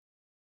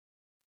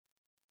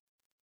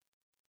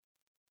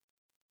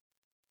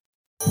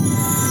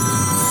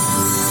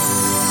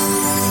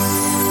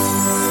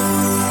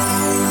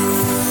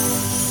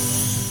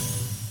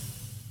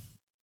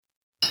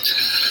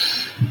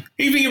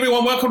Evening,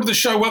 everyone. Welcome to the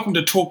show. Welcome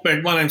to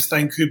Talkback. My name's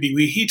Dane Kirby.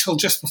 We're here till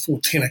just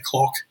before 10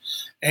 o'clock.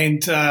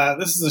 And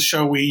this is a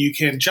show where you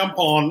can jump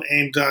on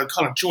and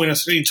kind of join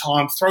us at any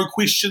time, throw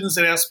questions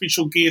at our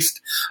special guest,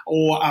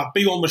 or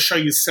be on the show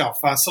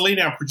yourself.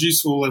 Selena, our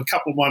producer, will in a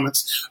couple of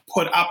moments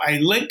put up a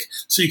link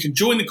so you can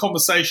join the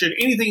conversation.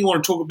 Anything you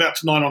want to talk about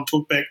tonight on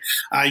Talkback,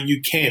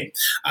 you can.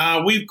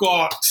 We've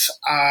got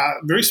a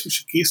very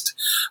special guest.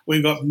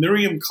 We've got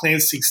Miriam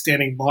Clancy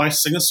standing by,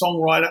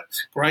 singer-songwriter,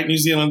 great New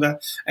Zealander,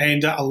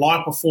 and a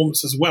live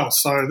performance as well.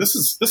 So this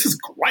is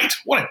great.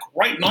 What a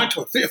great night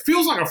to it. It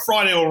feels like a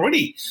Friday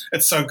already.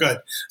 It's so good.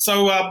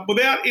 So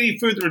without any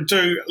further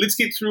ado, let's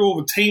get through all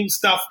the team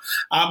stuff.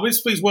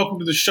 Let's please welcome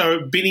to the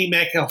show Benny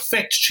Mack, our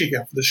fact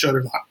checker for the show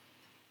tonight.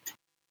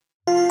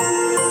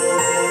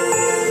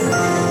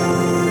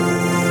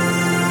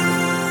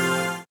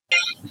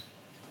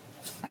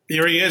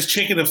 There he is,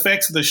 checking the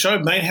facts of the show.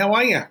 Mate, how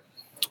are you?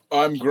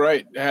 I'm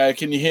great.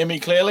 Can you hear me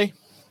clearly?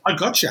 I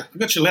got you. I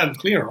got you loud and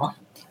clear, right?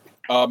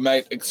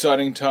 Mate,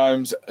 exciting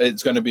times.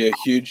 It's going to be a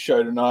huge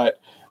show tonight.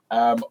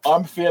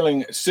 I'm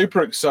feeling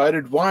super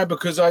excited. Why?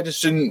 Because I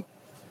just been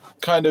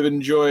kind of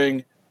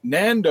enjoying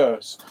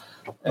Nando's.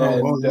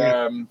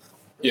 And,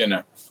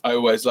 I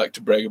always like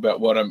to brag about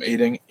what I'm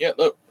eating. Yeah,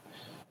 look,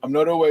 I'm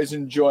not always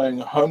enjoying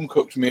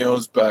home-cooked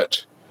meals,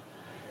 but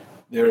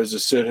there is a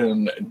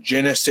certain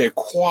je ne sais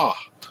quoi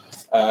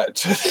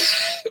to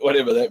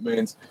whatever that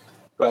means.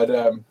 But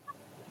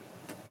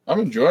I'm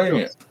enjoying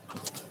it.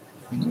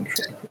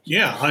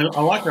 Yeah, I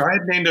like it. I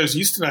had Nando's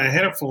yesterday. I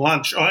had it for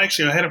lunch. I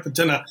had it for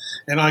dinner,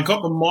 and I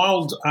got the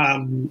mild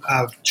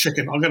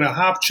chicken. I got a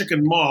half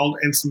chicken mild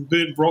and some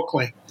burnt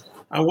broccoli.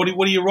 What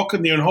are you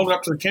rocking there? And hold it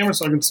up to the camera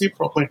so I can see it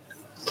properly.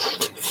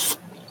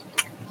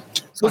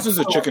 This is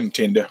a chicken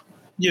tender.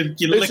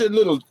 It's a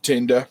little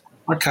tender.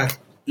 Okay.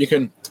 You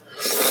can...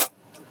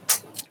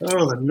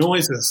 Oh, the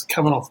noises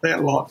coming off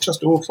that lot.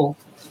 Just awful.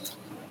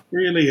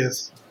 Really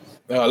is.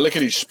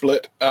 Lickety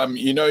split.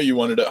 You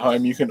want it at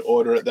home, you can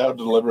order it. They'll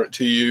deliver it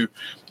to you.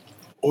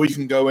 Or you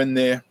can go in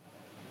there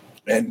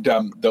and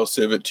they'll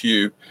serve it to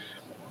you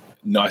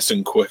nice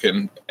and quick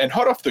and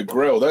hot off the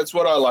grill. That's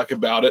what I like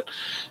about it.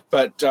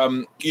 But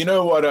you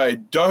know what I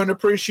don't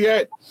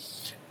appreciate?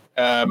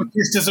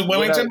 Protesters in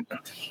Wellington?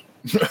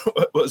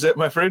 What was that,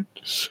 my friend?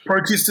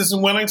 Protesters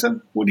in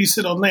Wellington? What do you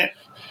sit on that?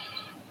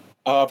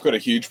 I've got a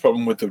huge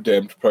problem with the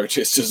damned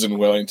protesters in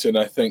Wellington.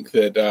 I think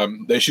that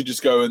they should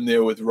just go in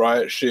there with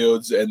riot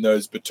shields and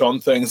those baton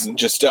things and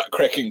just start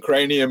cracking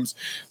craniums.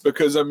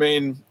 Because, I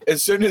mean,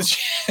 as soon as,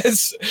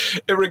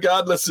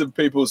 regardless of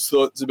people's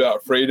thoughts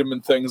about freedom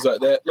and things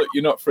like that, look,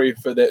 you're not free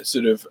for that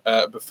sort of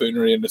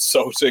buffoonery and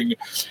assaulting.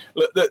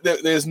 Look,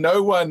 there's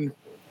no one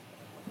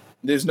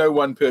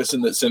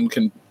person that's in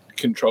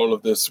control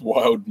of this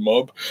wild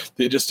mob.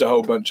 They're just a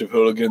whole bunch of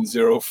hooligans.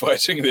 They're all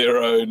fighting their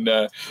own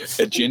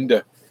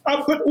agenda.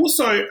 But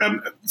also,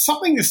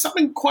 there's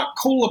something quite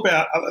cool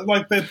about,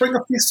 like they bring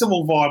a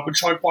festival vibe,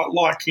 which I quite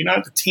like. You know,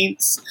 the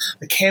tents,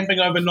 the camping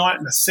overnight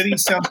in the city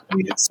sounds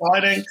pretty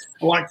exciting.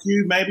 Like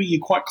you, maybe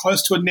you're quite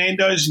close to a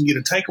Nando's and get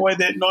a takeaway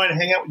that night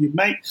and hang out with your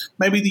mate.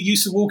 Maybe the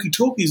use of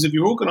walkie-talkies if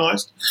you're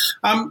organised.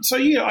 There's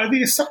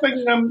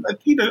something, I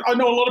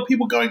know a lot of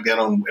people going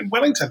down in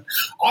Wellington.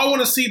 I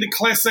want to see the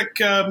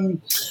classic,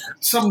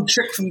 some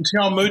chick from Te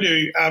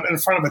Awamutu in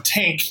front of a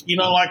tank,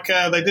 like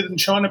they did in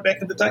China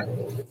back in the day.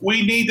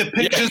 We need the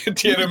pictures. Yeah,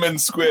 Tiananmen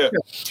Square.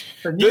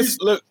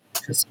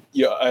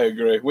 Yeah, I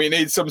agree. We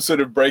need some sort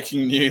of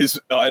breaking news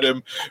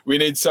item. We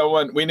need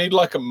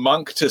like a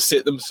monk to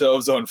set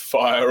themselves on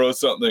fire or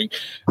something.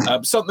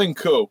 Something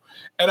cool.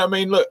 And I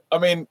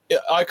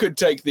could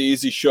take the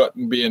easy shot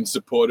and be in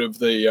support of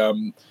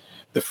the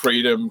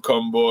freedom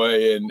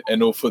convoy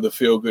and all for the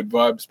feel-good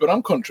vibes, but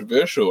I'm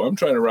controversial. I'm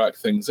trying to rack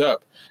things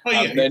up.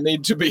 They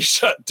need to be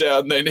shut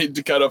down. They need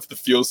to cut off the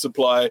fuel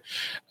supply.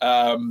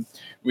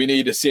 We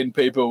need to send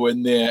people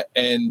in there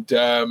and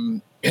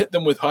hit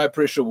them with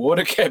high-pressure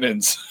water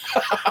cannons.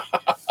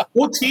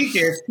 Or tear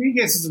gas. Tear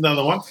gas is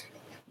another one.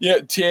 Yeah,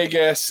 tear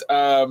gas.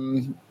 A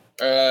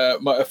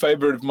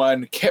favourite of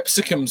mine,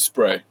 capsicum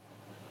spray.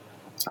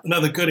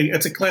 Another goodie.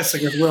 It's a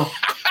classic as well.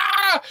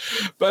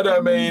 But I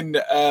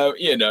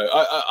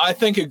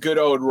think a good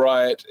old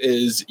riot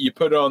is you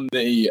put on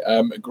the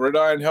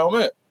gridiron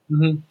helmet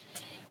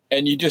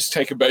and you just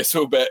take a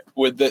baseball bat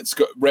that's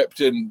got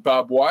wrapped in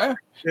barbed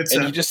wire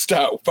you just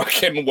start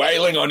fucking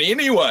wailing on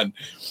anyone.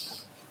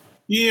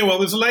 Yeah, well,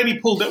 there's a lady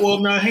pulled it. Well,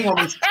 no, hang on.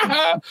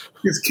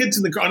 There's kids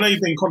in the crowd. I know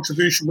you've been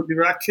controversial, but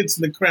there are kids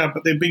in the crowd,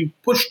 but they're being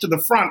pushed to the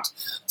front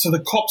so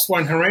the cops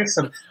won't harass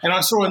them. And I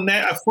saw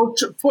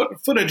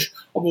footage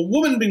of a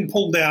woman being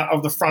pulled out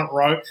of the front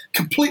row,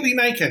 completely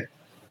naked.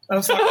 I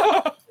was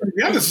like,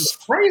 this is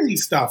crazy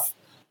stuff.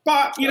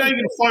 But, you're going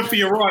to fight for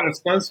your right, I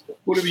suppose,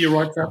 whatever your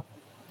rights are.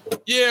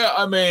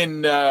 Yeah,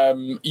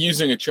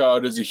 using a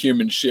child as a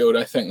human shield,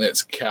 I think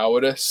that's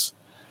cowardice.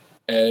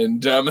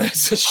 And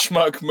it's a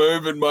schmuck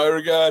move in my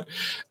regard.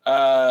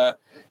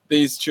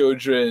 These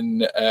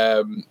children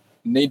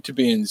need to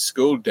be in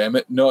school, damn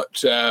it,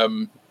 not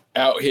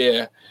out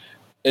here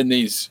in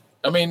these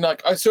I mean,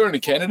 like I saw in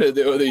Canada,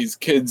 there were these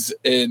kids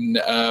in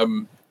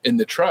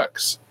the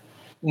trucks,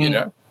 you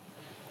know.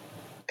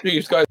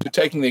 These guys were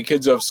taking their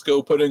kids off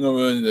school, putting them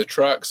in the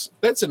trucks.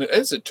 That's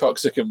a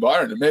toxic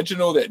environment.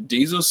 Imagine all that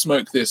diesel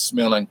smoke they're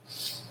smelling.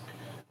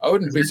 I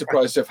wouldn't be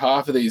surprised if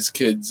half of these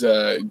kids'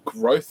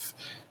 growth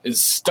is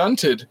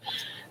stunted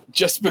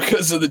just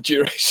because of the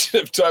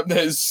duration of time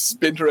they've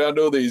spent around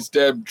all these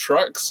damn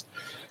trucks.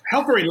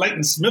 How very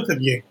Leighton Smith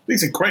of you.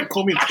 These are great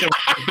comments.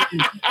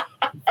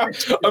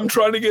 I'm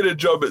trying to get a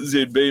job at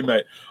ZB,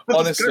 mate.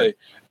 Honestly.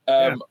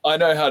 I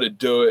know how to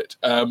do it.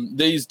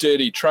 These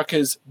dirty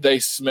truckers, they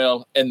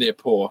smell and they're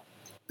poor.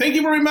 Thank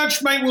you very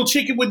much, mate. We'll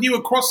check in with you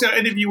across our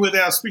interview with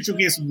our special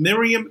guest,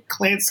 Miriam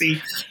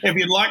Clancy. If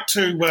you'd like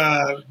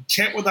to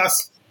chat with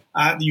us,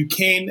 you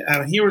can.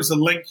 Here is a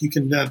link. You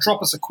can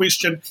drop us a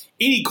question.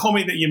 Any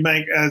comment that you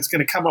make is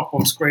going to come up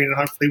on screen, and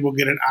hopefully we'll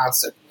get it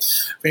answered.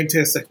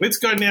 Fantastic. Let's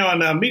go now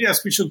and meet our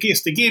special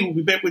guest. Again, we'll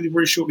be back with you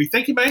very shortly.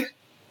 Thank you, mate.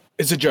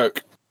 It's a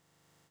joke.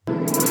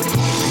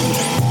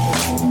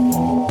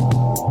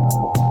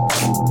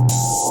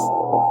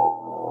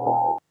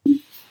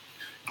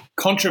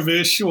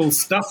 Controversial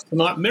stuff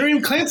tonight.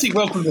 Miriam Clancy,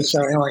 welcome to the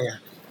show. How are you?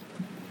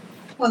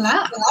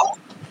 Hola.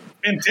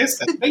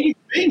 Fantastic. Thank you for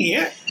being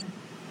here.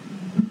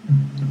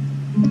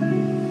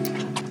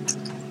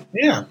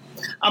 Yeah.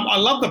 I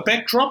love the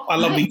backdrop. I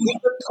love the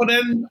effort put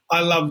in.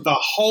 I love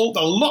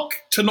the look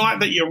tonight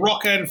that you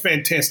rock in.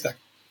 Fantastic.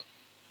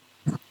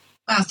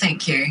 Oh,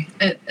 thank you.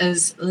 It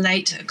is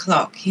late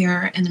o'clock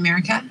here in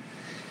America.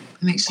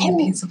 I'm actually in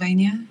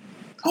Pennsylvania.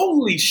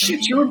 Holy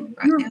shit, you're in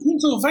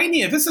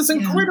Pennsylvania. This is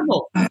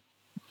incredible.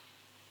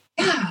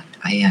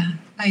 Yeah,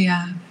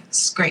 I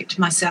scraped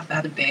myself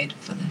out of bed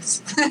for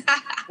this.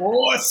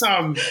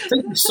 Awesome.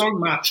 Thank you so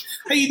much.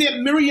 Hey, that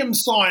Miriam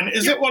sign,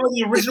 is that one of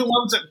the original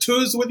ones that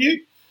tours with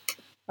you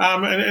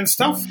and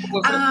stuff?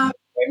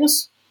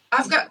 Famous?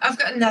 I've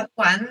got another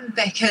one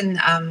back in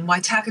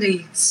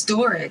Waitakere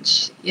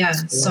storage. Yeah,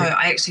 so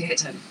I actually had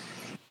to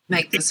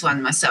make this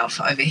one myself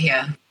over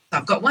here. So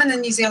I've got one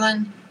in New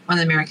Zealand, one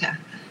in America.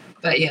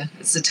 But yeah,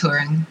 it's a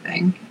touring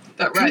thing.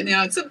 But right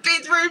now it's a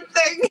bedroom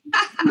thing.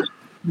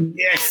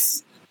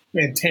 Yes.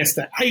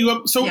 Fantastic. Hey,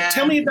 so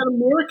tell me about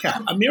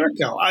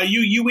America. Are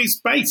you US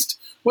based?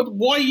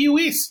 Why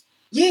US?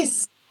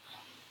 Yes.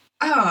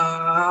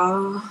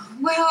 Oh,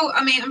 well,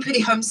 I mean, I'm pretty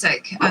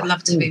homesick. I'd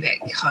love to be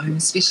back home,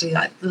 especially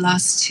like the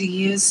last 2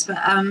 years. But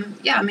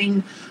yeah, I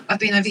mean, I've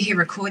been over here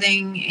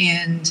recording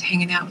and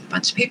hanging out with a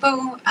bunch of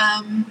people.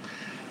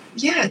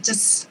 Yeah,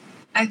 just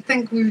I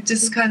think we were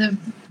just kind of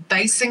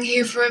basing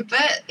here for a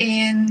bit,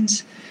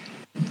 and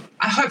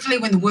hopefully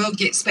when the world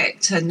gets back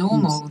to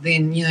normal,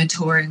 then, you know,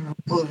 touring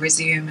will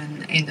resume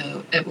and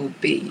it will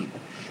be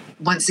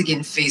once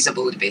again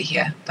feasible to be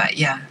here. But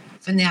yeah,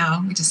 for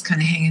now, we're just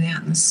kind of hanging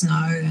out in the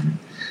snow and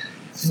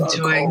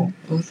enjoying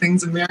all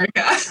things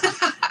America.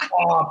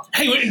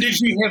 Hey,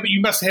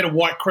 you must have had a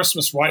white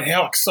Christmas, right?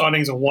 How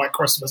exciting is a white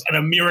Christmas, an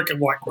American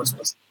white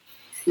Christmas?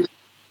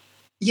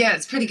 Yeah,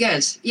 it's pretty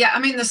good. Yeah, I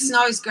mean, the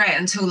snow's great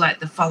until like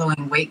the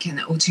following week and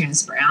it all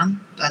turns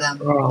brown. But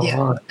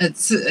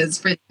it's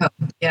pretty cool.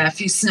 Yeah, a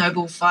few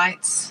snowball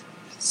fights,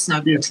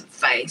 snowball to the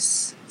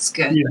face. It's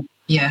good.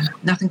 Yeah,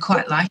 nothing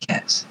quite like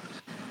it.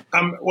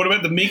 What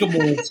about the mega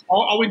malls?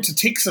 I went to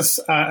Texas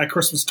at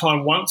Christmas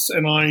time once,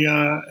 and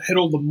I hit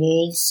all the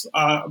malls,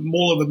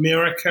 Mall of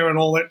America and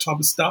all that type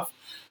of stuff.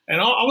 And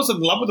I was in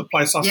love with the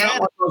place. I felt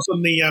like I was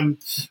in the,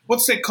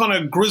 what's that kind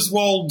of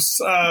Griswold's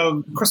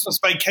Christmas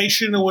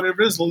Vacation or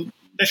whatever it is,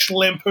 National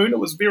Lampoon. It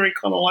was very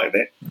kind of like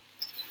that.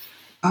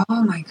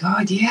 Oh, my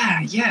God,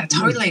 yeah,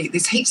 totally.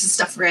 There's heaps of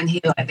stuff around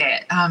here like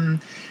that.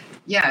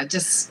 Yeah,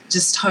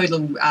 just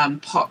total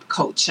pop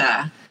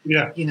culture.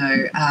 Yeah. You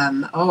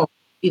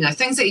know,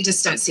 things that you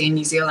just don't see in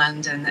New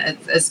Zealand, and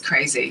it's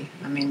crazy.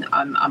 I mean,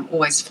 I'm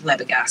always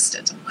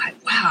flabbergasted. I'm like,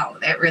 wow,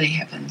 that really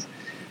happened.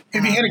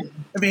 Have you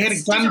had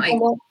a gun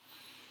pulled on?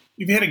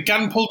 Have you had a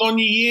gun pulled on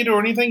you yet, or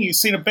anything? You've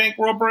seen a bank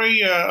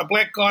robbery, a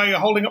black guy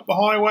holding up the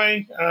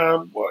highway?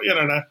 I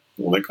don't know,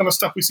 all that kind of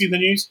stuff we see in the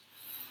news.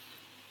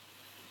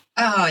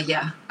 Oh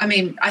yeah, I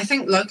mean, I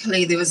think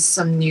locally there was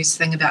some news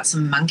thing about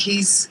some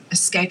monkeys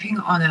escaping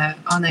on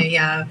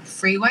a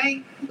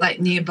freeway, like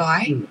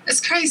nearby.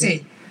 It's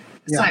crazy.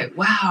 It's like,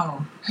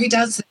 wow, who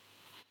does it?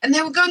 And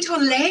they were going to a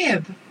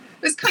lab. It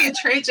was kind of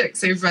tragic.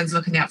 So everyone's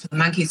looking out for the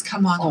monkeys.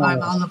 Come on home,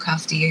 I'll look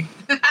after you.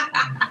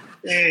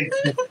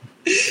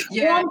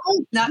 Yeah,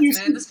 nuts,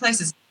 man. This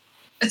place is.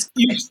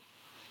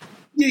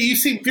 You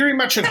seem very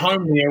much at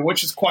home there,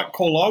 which is quite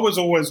cool. I was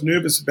always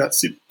nervous about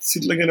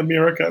settling in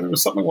America. There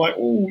was something like,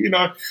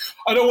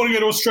 I don't want to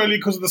go to Australia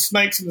because of the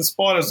snakes and the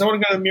spiders. I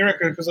want to go to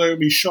America because I would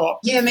be shot.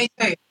 Yeah, me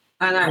too.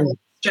 I know.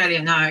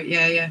 Australia, no.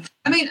 Yeah.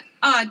 I mean,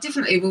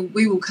 definitely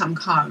we will come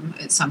home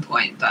at some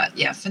point. But,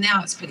 yeah, for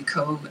now it's pretty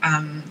cool.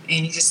 And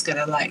you just got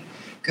to,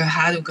 go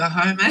hard or go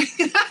home, eh?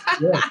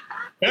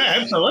 Yeah,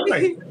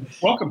 absolutely.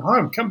 Welcome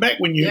home. Come back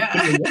when you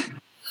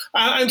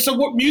and so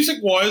what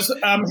music-wise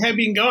have you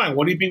been going?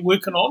 What have you been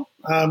working on?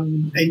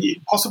 And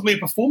possibly a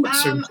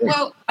performance soon too.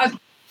 Well,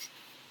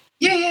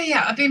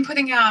 Yeah.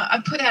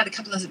 I put out a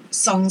couple of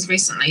songs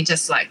recently,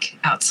 just like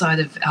outside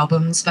of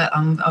albums, but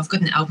I've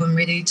got an album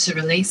ready to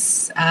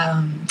release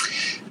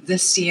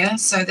this year,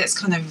 so that's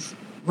kind of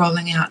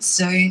rolling out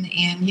soon.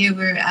 And yeah,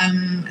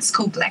 it's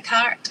called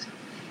Blackheart,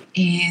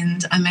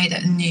 and I made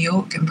it in New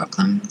York and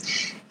Brooklyn.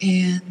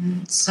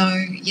 And so,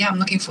 yeah, I'm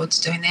looking forward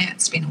to doing that.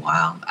 It's been a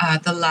while.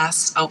 The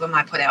last album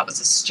I put out was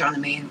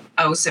Astronomy, and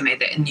I also made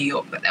that in New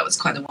York, but that was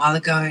quite a while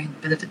ago, and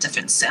a bit of a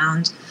different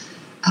sound.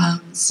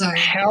 So,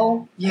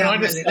 I'm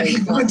really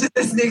looking forward to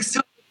this next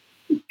one.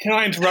 Can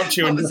I interrupt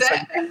you?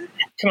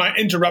 Can I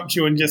interrupt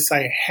you and just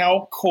say,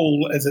 how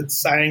cool is it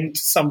saying to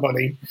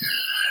somebody,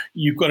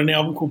 you've got an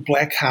album called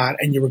Blackheart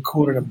and you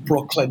recorded in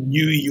Brooklyn,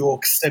 New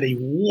York City?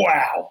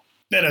 Wow,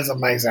 that is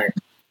amazing.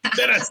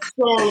 That is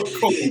so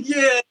cool.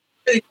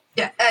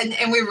 Yeah,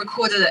 and we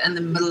recorded it in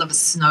the middle of a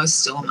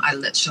snowstorm. I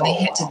literally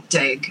had to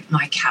dig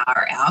my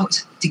car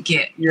out to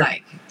get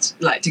like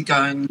to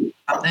go and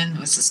out. Then it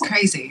was just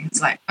crazy.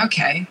 It's like,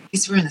 okay,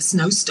 guess we're in a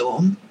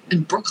snowstorm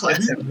in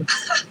Brooklyn.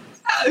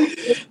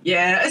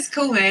 Yeah, it's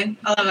cool, man.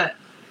 I love it.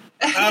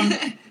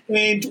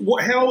 And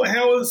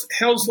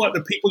how's like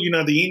the people,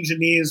 the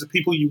engineers, the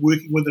people you're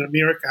working with in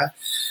America?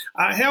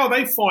 How are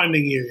they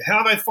finding you? How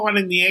are they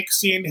finding the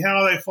accent? How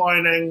are they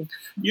finding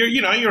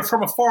you're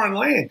from a foreign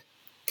land?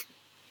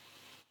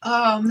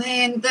 Oh,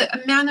 man,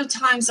 the amount of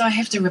times I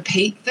have to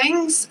repeat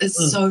things is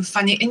so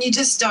funny. And you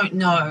just don't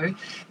know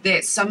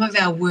that some of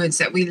our words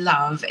that we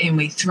love and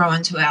we throw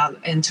into our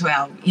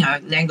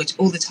language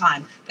all the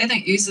time, they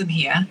don't use them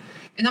here.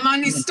 And I'm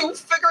only still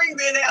figuring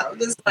that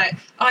out. It's like,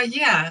 oh,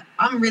 yeah,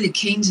 I'm really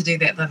keen to do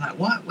that. They're like,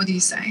 what? What are you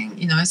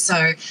saying?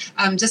 So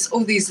just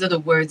all these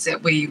little words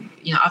that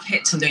I've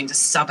had to learn to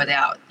sub it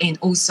out and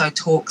also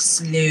talk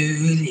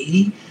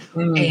slowly.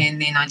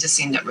 And then I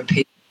just end up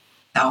repeating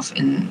myself,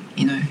 and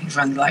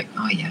everyone's like,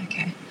 oh yeah,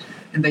 okay,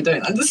 and they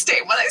don't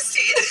understand what I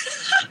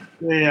said.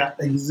 Yeah,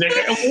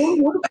 exactly.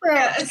 What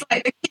about it's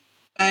like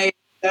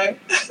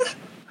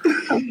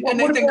and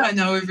they think I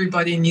know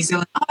everybody in New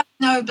Zealand. Oh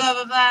no, blah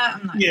blah blah.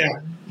 I'm like,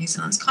 New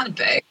Zealand's kind of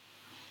big.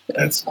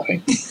 That's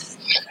funny.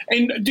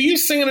 And do you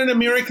sing in an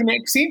American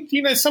accent?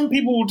 Some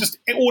people will just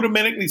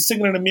automatically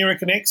sing in an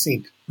American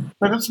accent,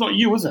 but that's not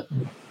you, is it?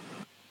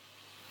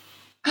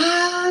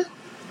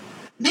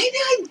 Maybe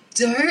I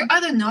do. I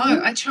don't know.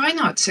 I try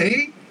not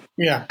to.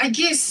 Yeah. I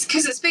guess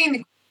because it's been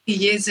a few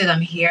years that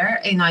I'm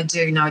here, and I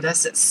do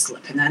notice it's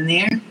slipping in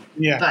there.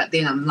 Yeah. But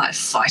then I'm like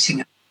fighting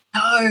it.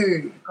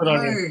 No.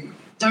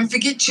 Don't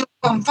forget you're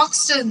from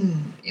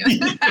Foxton.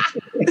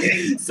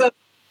 So,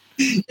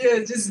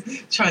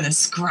 just trying to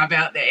scrub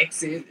out the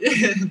accent.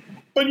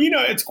 But,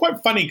 it's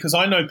quite funny because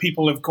I know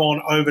people have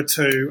gone over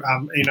to,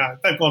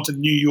 they've gone to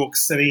New York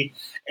City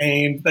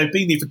and they've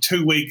been there for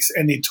 2 weeks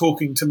and they're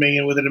talking to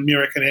me with an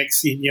American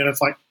accent.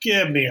 It's like,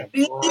 give me a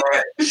break.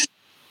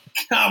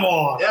 Come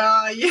on.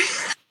 Yeah.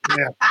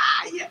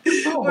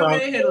 Oh, well.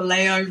 We had a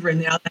layover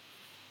in LA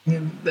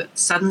that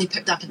suddenly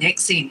picked up an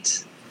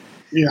accent.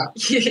 Yeah.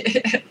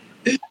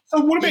 So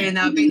what about... Yeah,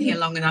 no, I've been here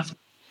long enough.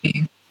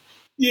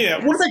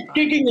 Yeah, what about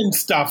gigging and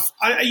stuff?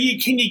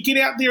 Can you get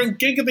out there and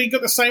gig? Have they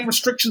got the same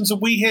restrictions that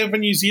we have in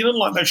New Zealand?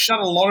 Like they've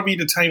shut a lot of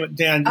entertainment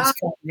down. You just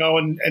can't go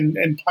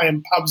and play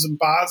in pubs and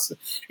bars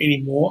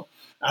anymore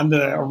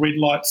under a red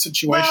light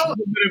situation. Well,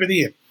 over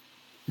there.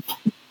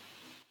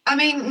 I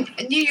mean,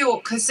 New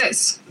York, because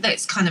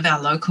that's kind of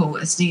our local,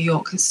 is New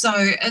York. So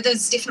it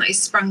has definitely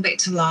sprung back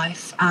to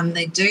life.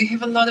 They do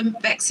have a lot of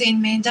vaccine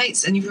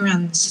mandates, and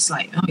everyone's just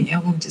like, oh, yeah,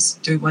 we'll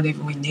just do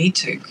whatever we need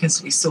to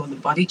because we saw the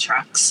body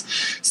trucks.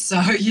 So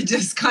you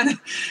just kind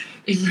of,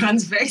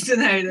 everyone's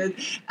vaccinated.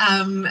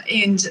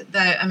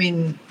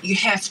 You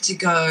have to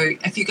go,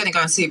 if you're going to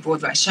go and see a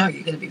Broadway show,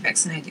 you're going to be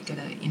vaccinated, you're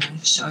going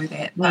to, show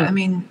that. But,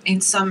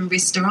 in some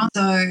restaurants,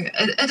 so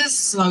it is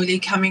slowly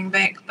coming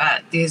back,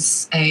 but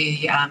there's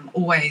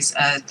always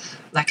a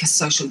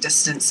social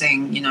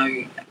distancing,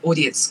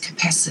 audience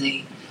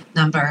capacity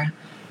number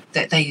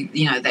that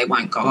they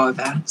won't go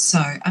over. So,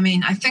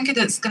 I think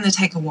it's going to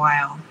take a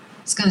while.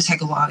 It's going to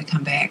take a while to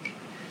come back.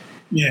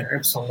 Yeah,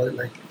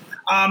 absolutely.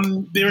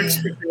 They're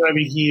expecting over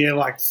here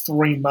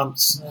 3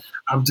 months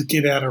to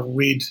get out of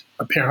red,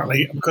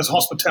 apparently, because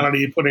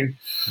hospitality are putting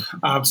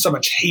so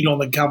much heat on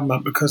the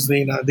government because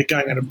they're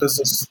going out of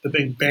business. They're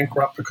being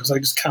bankrupt because they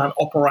just can't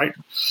operate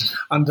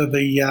under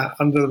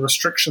the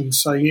restrictions.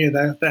 So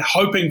they're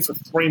hoping for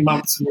 3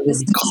 months and it'll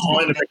be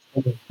kind of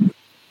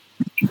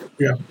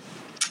yeah.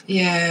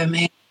 Yeah,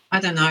 man. I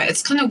don't know.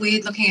 It's kind of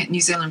weird looking at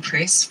New Zealand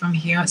press from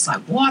here. It's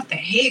like, what the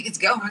heck is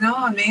going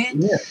on,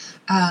 man? Yeah.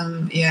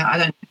 I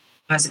don't know.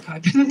 Are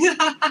coping.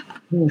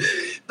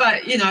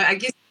 But I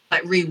guess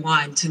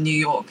rewind to New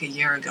York a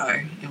year ago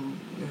and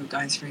we were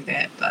going through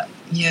that, but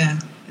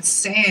it's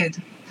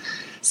sad,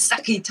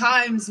 sucky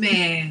times,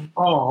 man.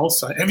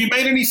 Also, have you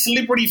made any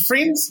celebrity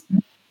friends?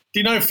 Do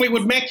you know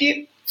Fleetwood Mac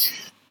yet?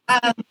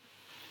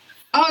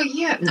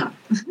 No.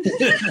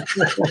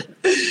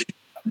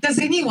 Does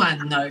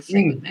anyone know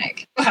Fleetwood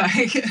Mac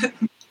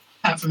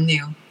apart from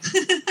Neil?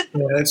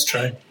 Yeah, that's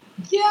true.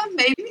 Yeah,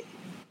 maybe.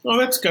 Oh,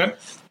 that's good.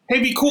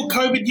 Have you caught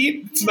COVID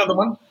yet? That's another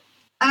one.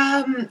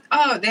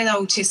 That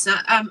old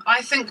chestnut.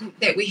 I think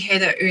that we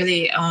had it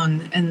early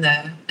on in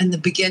the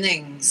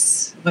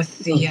beginnings with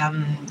the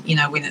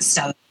when it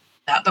started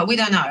out, but we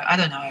don't know. I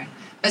don't know.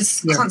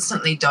 It's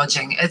constantly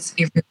dodging. It's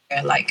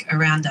everywhere, like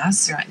around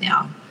us right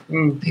now.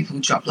 People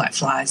drop like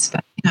flies,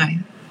 but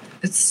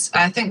it's.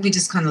 I think we're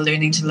just kind of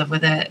learning to live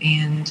with it,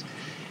 and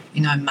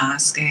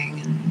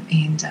masking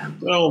and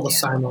all the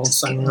same old.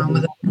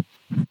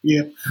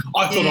 Yeah,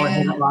 I thought I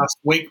had it last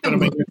week, but I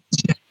mean,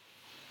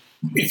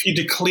 if you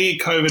declare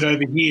COVID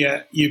over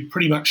here, you're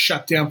pretty much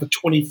shut down for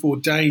 24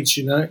 days,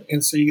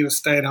 and so you're going to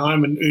stay at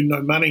home and earn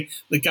no money.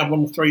 The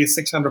government will throw you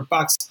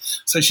 $600.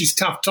 So she's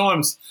tough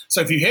times. So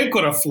if you have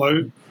got a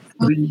flu,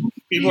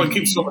 everyone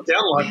keeps it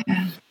down like.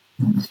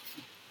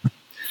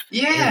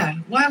 Yeah.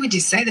 Why would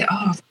you say that?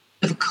 Oh, I've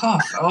got a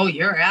cough. Oh,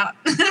 you're out.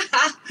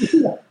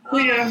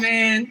 Oh,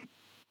 man.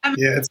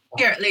 Here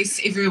at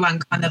least everyone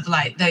kind of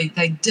like they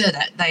did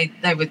it.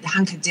 They would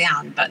hunker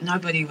down, but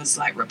nobody was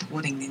like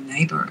reporting their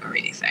neighbour or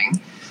anything.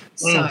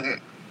 So I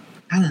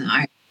don't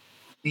know.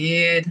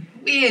 Weird,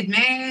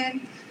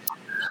 man.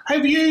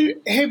 Have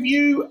you had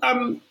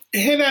did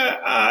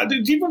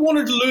you ever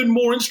wanted to learn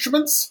more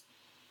instruments?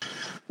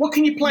 What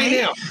can you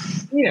play now?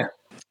 Yeah.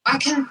 I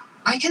can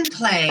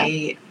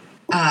play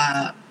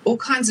all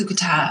kinds of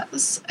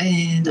guitars,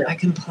 and I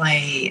can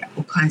play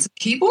all kinds of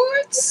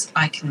keyboards.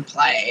 I can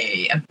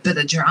play a bit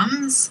of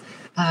drums.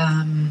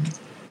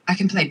 I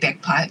can play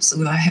bagpipes,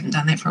 although I haven't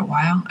done that for a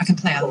while. I can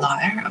play a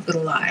lyre. I've got a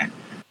lyre.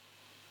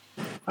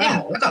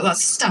 Yeah, I've got lots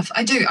of stuff.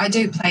 I do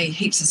play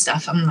heaps of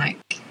stuff. I'm like,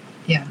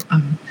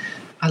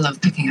 I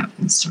love picking up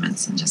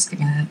instruments and just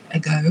giving it a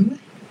go.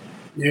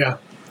 Yeah.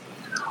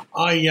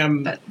 I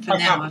can't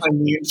play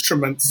the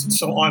instruments,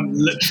 so I'm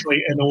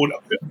literally a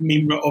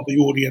member of the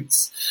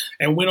audience.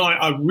 And when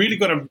I really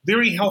got a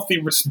very healthy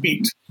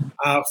respect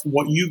for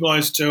what you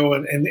guys do,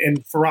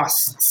 and for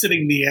us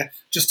sitting there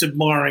just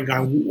admiring,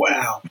 going,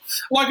 wow.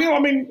 Like,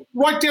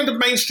 right down to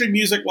mainstream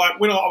music. Like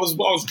when I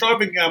was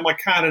driving my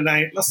car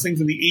today, listening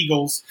to the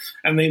Eagles,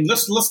 and then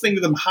listening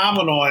to them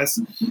harmonise,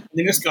 and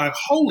then just going,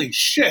 holy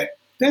shit,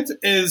 that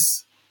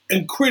is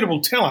incredible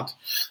talent.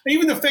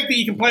 Even the fact that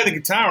you can play the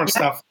guitar and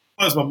stuff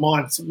blows my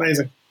mind. It's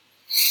amazing.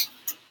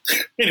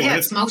 Anyway,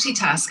 it's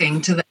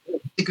multitasking to the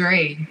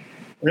degree.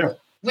 Yeah.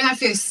 When I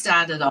first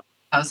started off,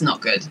 I was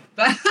not good,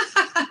 but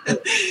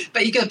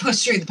you got to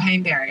push through the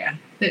pain barrier.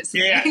 That's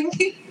the thing.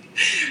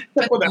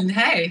 But then,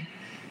 hey,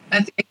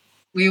 I think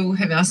we all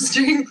have our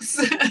strengths.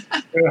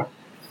 Yeah.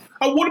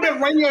 What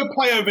about radio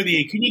play over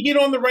there? Can you get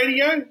on the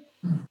radio?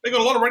 They've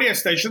got a lot of radio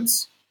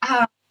stations.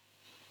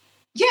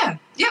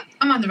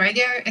 I'm on the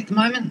radio at the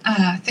moment.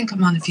 I think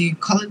I'm on a few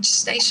college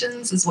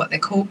stations, is what they're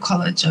called.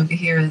 College over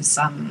here is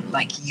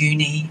like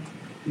uni.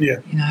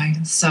 Yeah.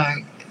 So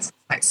it's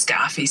like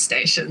scarfy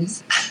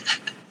stations.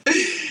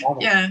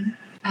 Yeah.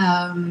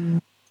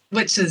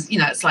 Which is,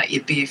 it's like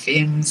your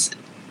BFMs.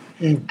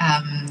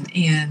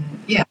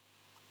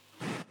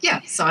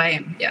 So I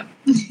am,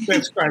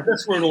 That's great.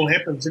 That's where it all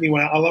happens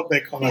anyway. I love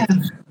that kind of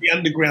the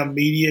underground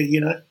media,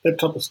 that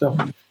type of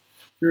stuff.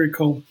 Very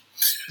cool.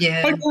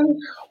 Yeah. Okay.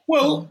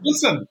 Well,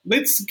 listen,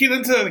 let's get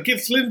into a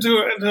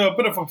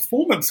bit of a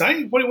performance,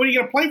 eh? What are you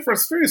going to play for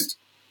us first?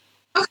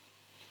 Okay.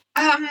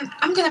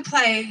 I'm going to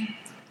play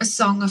a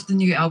song off the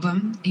new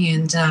album,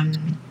 and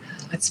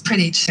it's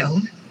pretty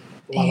chill.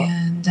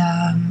 And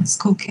it's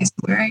called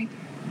Cassowary.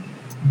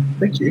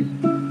 Thank you.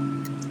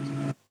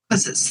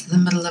 Because it's the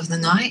middle of the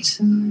night.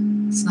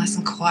 It's nice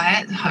and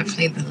quiet.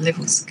 Hopefully the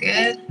level's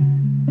good.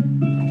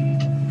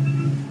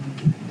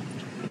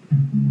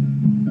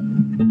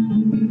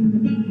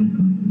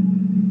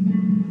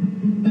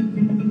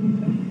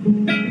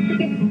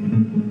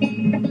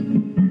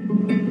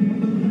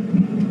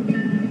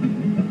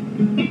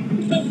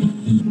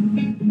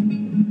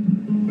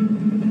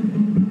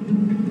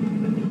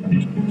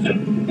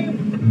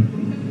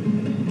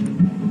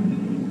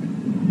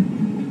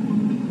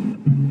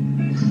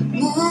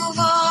 Move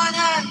on,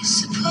 I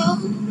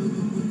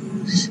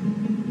suppose.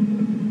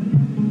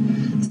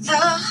 The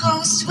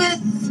host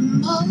with the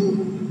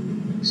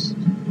most.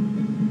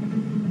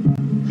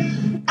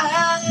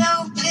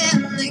 I'll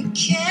open the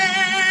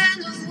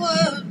can of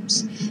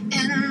worms,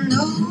 and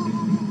no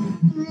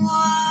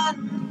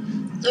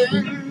one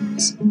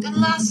learns. Got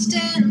lost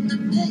in the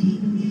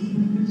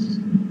maze.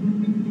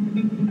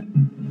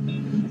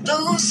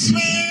 Though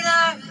sweet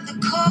are the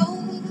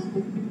cold,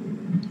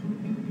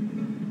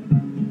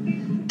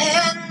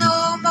 and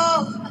no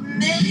more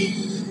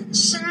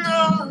mention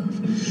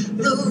of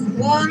the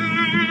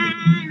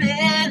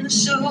one-man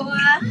show.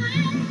 I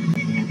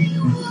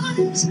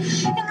was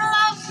in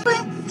love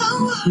with the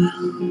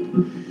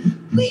world.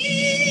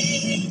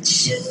 We'd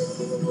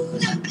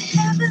shoot up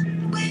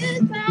heaven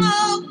with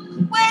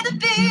nowhere to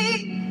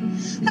be.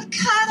 I've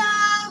cut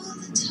all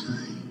the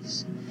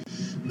ties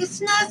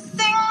with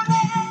nothing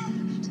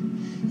left.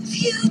 If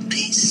you'd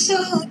be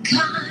so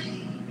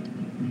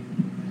kind,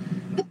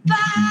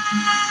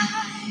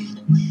 abide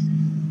with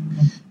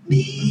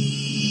me.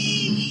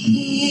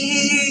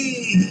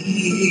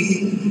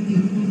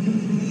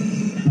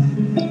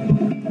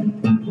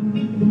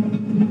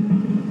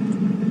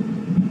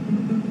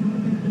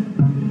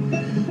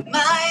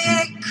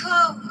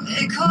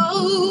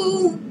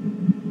 cold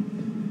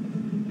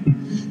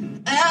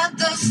at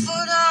the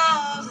foot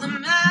of the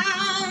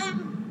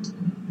mound,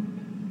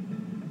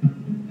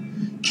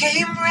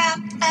 came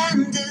wrapped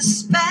and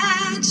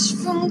dispatched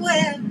from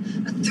where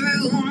I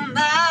threw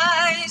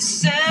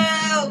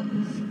myself.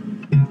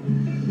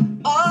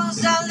 All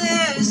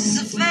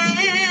zealous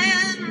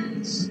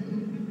offense,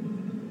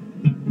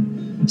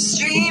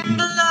 streamed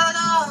blood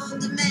on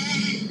demand.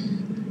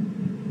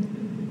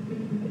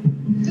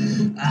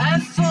 I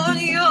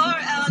fought your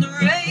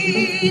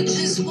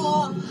outrageous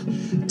war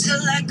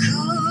till I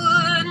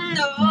could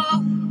no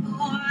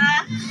more.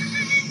 I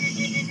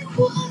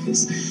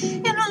was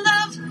in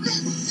love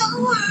with the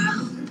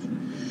world.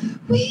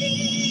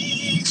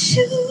 We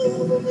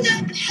chewed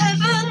at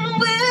heaven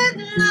with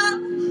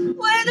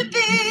nowhere to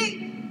be.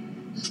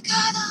 I've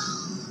got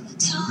all the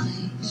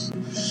time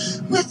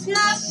with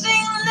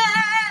nothing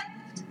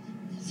left.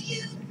 If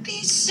you'd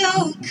be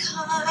so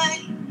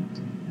kind.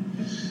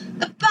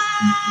 Abide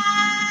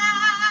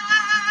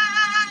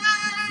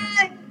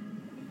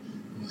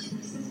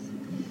with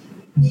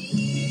me.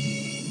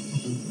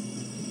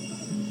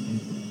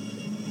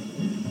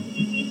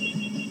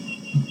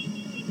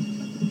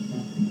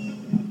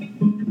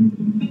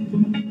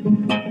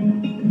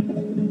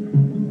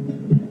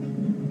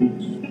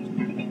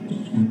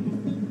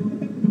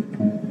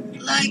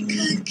 Like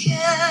a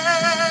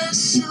cassowary,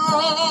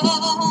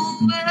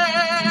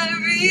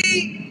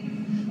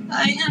 I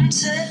am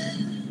temporary.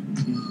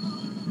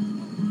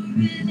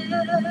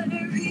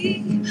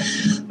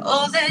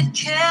 All that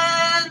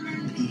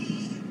can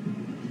be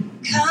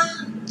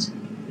can't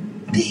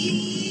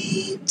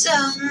be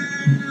done.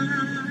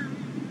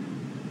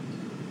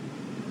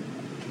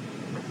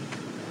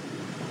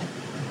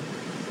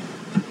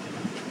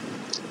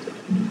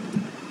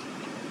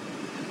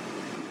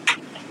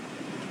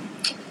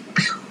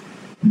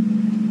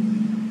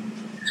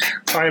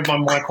 I have my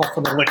mic off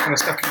and all that kind of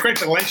stuff.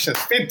 Congratulations.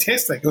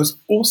 Fantastic. It was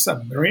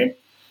awesome, Miriam.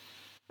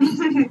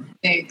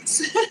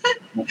 Thanks.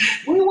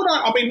 Where would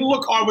I mean,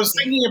 look, I was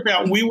thinking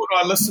about where would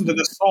I listen to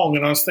this song,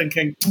 and I was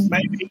thinking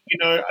maybe,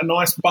 a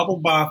nice bubble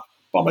bath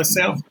by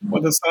myself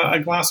with a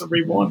glass of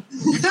red wine.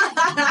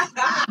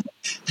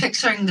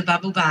 Picturing the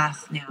bubble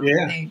bath now.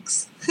 Yeah.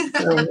 Thanks.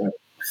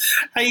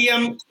 Hey,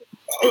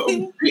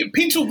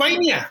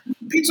 Pennsylvania.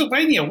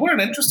 What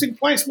an interesting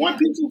place. Why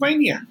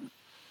Pennsylvania?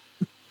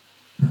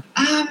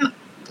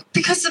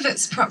 Because of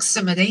its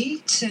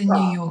proximity to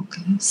New York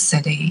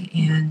City,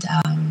 and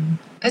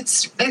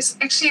it's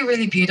actually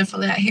really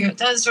beautiful out here. It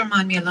does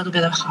remind me a little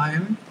bit of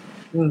home.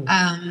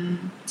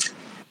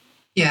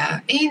 Yeah,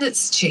 and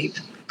it's cheap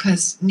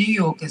because New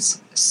York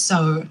is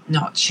so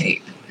not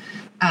cheap.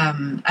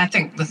 I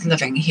think with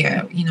living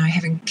here,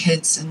 having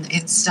kids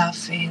and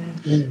stuff,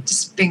 and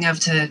just being able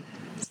to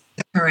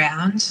stick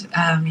around,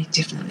 you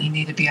definitely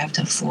need to be able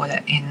to afford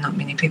it, and not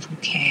many people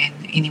can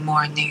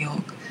anymore in New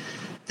York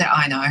that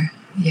I know.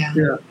 Yeah.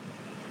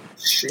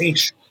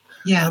 Sheesh.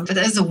 Yeah, but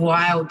it's a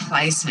wild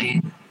place,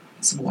 man.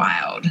 It's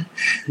wild.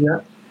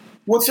 Yeah.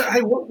 What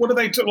do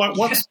they do? Like,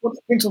 what's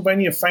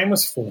Pennsylvania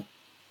famous for?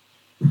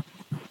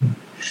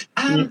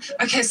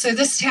 Okay, so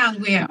this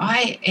town where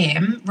I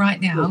am right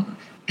now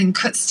in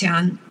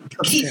Kutztown,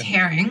 Keith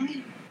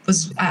Haring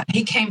was.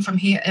 He came from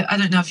here. I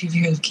don't know if you've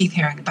heard of Keith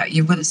Haring, but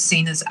you would have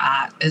seen his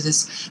art. It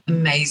is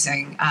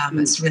amazing.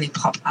 It's really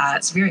pop art.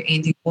 It's very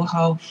Andy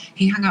Warhol.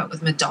 He hung out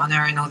with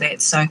Madonna and all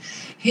that. So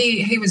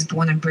he was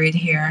born and bred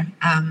here,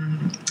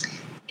 and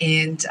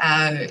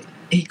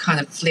he kind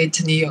of fled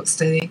to New York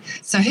City.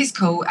 So he's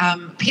cool.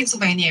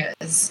 Pennsylvania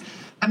is.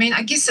 I mean,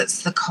 I guess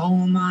it's the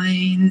coal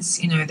mines,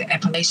 the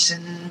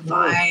Appalachian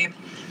vibe.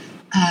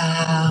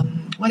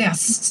 What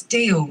else?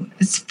 Steel.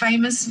 It's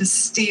famous for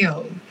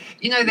steel.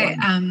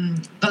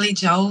 That Billy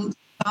Joel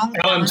song,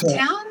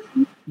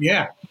 Allentown?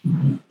 Yeah.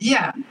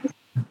 Yeah.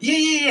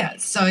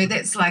 So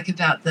that's like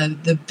about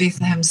the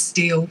Bethlehem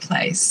steel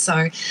place.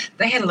 So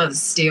they had a lot of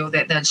steel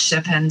that they'd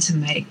ship in to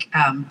make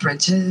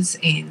bridges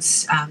and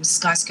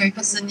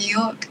skyscrapers in New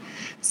York.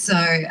 So,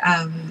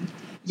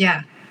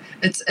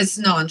 it's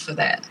known for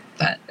that.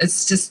 But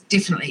it's just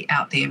definitely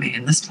out there,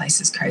 man. This place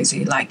is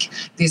crazy. Like,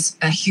 there's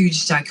a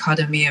huge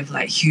dichotomy of,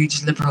 like,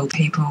 huge liberal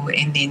people,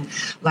 and then,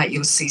 like,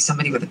 you'll see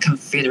somebody with a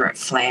Confederate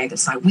flag.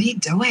 It's like, what are you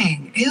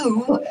doing?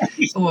 Ew.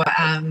 Or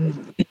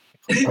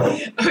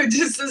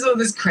just there's all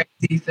these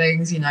crazy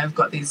things. I've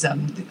got these,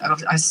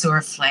 I saw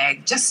a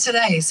flag just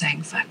today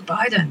saying, fuck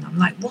Biden. I'm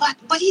like, what?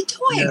 What are you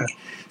doing? Yeah.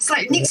 It's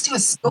like next to a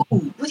school.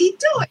 What are you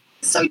doing?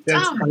 It's so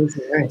dumb.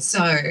 Crazy, right?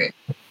 So...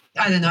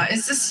 I don't know.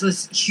 It's just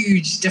this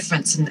huge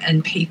difference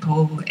in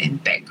people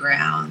and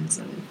backgrounds,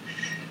 and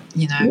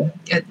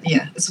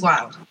it's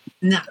wild,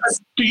 nuts.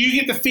 Do you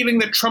get the feeling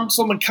that Trump's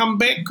on the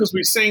comeback? Because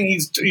we're seeing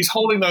he's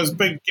holding those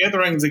big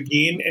gatherings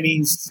again,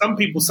 and some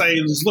people say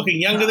he's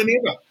looking younger than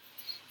ever.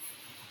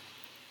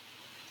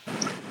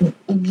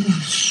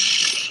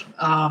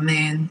 Oh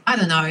man, I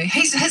don't know.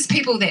 His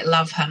people that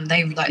love him,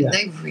 they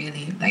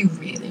really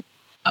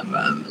love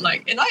him.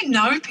 Like, and I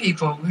know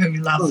people who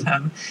love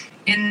him.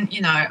 And,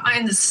 I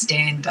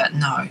understand, but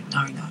no.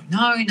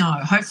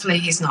 Hopefully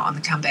he's not on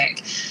the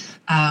comeback.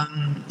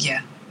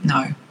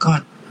 No,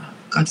 God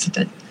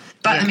forbid.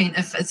 But I mean,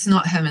 if it's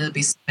not him, it'll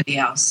be somebody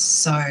else.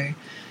 So,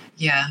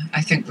 yeah,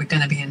 I think we're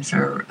going to be in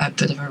for a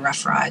bit of a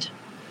rough ride,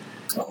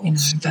 But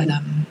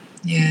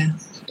yeah.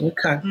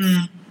 Okay.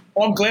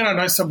 Well, I'm glad I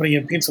know somebody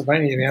in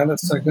Pennsylvania now.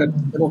 That's so good.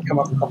 It'll come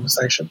up in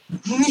conversation.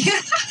 Yeah.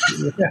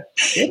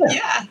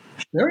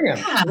 Miriam.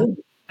 Yeah.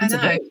 I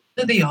know.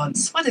 What are the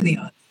odds?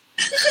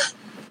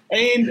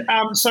 And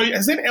so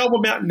is that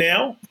album out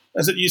now?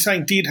 Is it you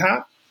saying Dead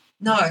Heart?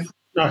 No,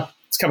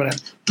 it's coming out.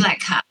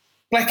 Black Heart.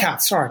 Black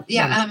Heart, sorry.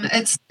 Yeah,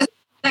 it's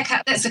Black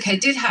Heart. That's okay.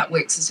 Dead Heart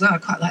works as well. I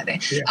quite like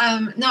that.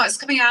 Yeah. No, it's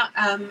coming out.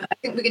 I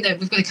think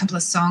we've got a couple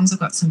of songs. I've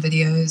got some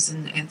videos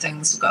and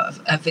things. We've got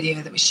a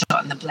video that we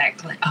shot in the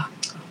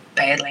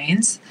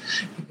Badlands.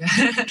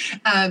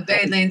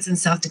 Badlands in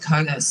South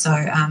Dakota. So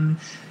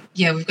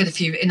we've got a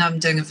few, and I'm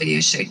doing a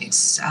video shoot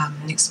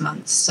next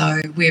month.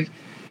 So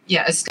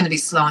it's going to be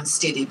slow and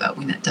steady, but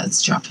when it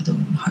does drop, it'll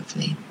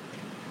hopefully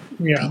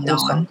be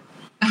known.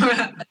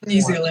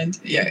 New Zealand,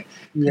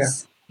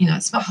 it's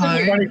my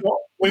home.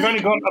 We've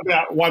only got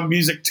about one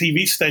music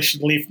TV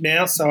station left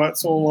now, so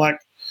it's all like,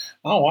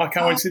 I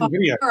can't wait to see the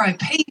video.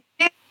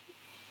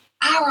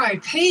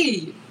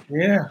 R.I.P.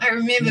 Yeah. I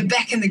remember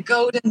back in the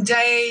golden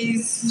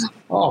days.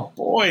 Oh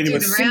boy, there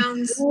was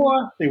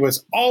C4, there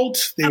was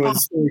Alt, we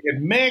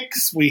had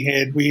Max, we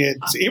had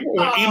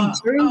everyone,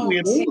 M2, we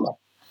had all of them.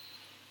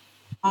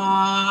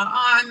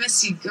 I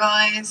miss you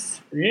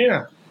guys.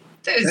 Yeah.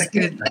 That was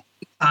good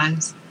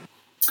times.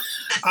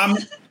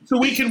 So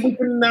we can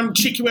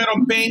check you out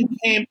on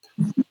Bandcamp,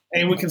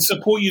 and we can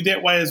support you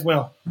that way as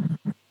well.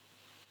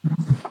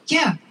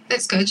 Yeah,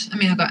 that's good. I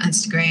mean, I've got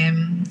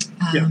Instagram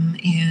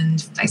and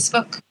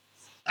Facebook,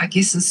 I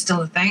guess is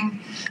still a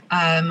thing.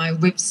 My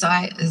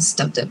website is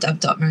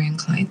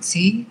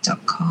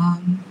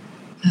www.miriamclancy.com.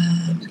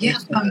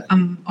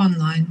 I'm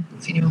online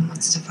if anyone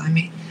wants to find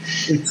me.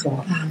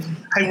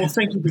 Hey, well,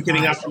 thank you for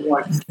getting up at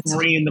like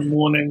 3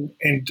 a.m.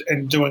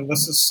 and doing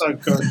this. Is so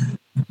good.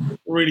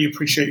 Really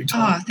appreciate your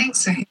time. Oh,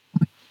 thanks for having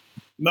me.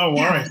 No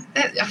worries.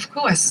 Of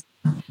course.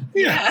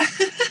 Yeah.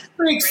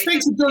 Thanks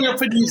for doing it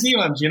for New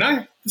Zealand,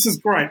 This is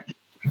great.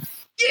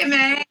 Yeah,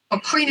 man.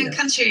 Queen and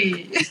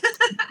country.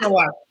 All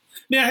right.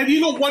 Now, have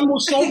you got one more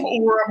song,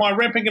 or am I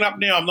wrapping it up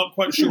now? I'm not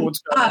quite sure what's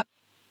going on.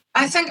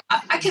 I think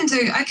I can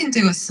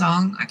do a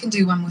song. I can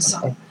do one more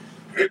song.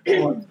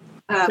 All right.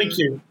 Thank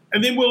you.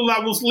 And then we'll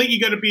let you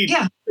go to bed.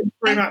 Yeah. Thank you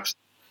very much.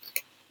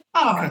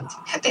 Oh,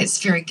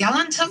 that's very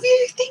gallant of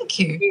you. Thank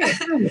you.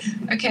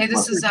 Okay,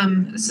 this is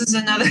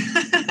another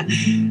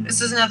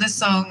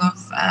song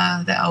of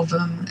the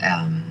album,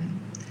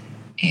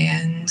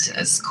 and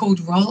it's called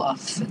Roll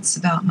Off. It's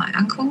about my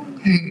uncle,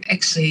 who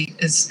actually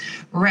is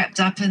wrapped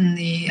up in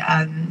the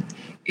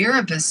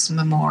Erebus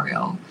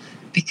Memorial,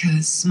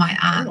 because my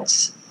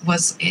aunt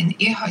was an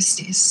air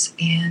hostess,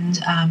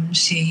 and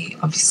she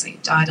obviously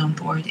died on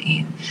board,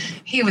 and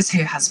he was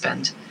her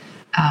husband.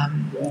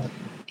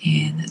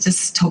 And it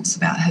just talks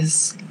about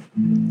his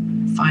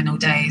final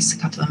days a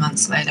couple of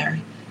months later.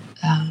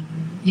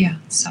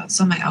 So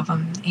it's on my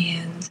album,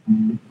 and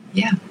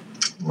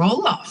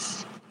Roll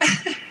Off.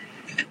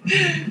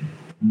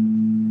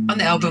 On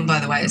the album, by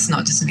the way, it's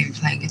not just me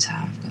playing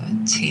guitar. I've got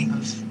a team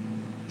of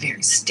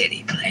very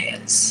steady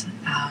players,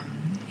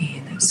 and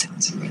it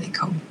sounds really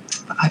cool.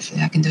 But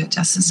hopefully I can do it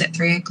justice at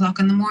 3 o'clock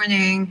in the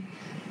morning.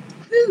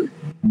 Woo!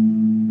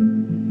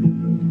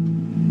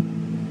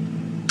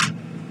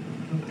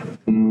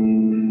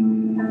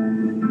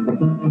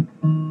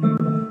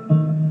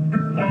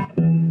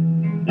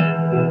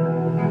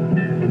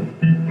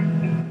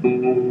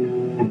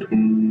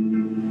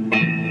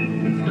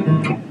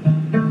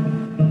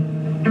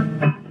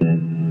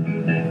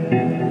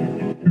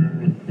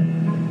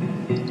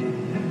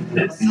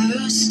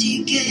 First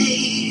you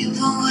gave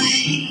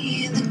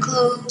away the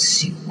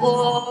clothes you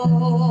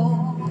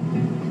wore.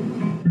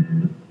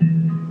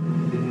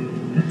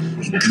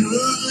 You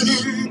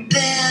couldn't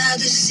bear to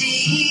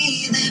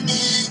see them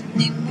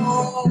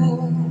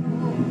anymore.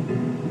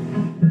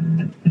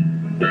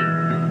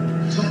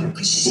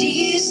 'Cause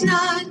she's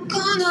not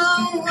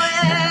gonna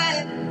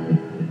wear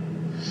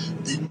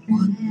them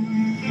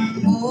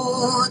one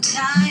more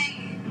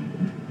time.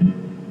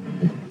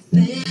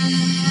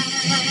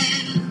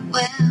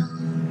 Farewell,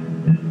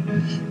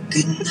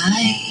 good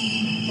night.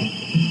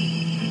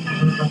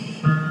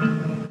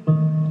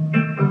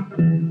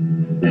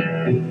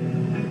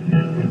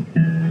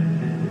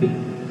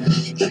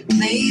 He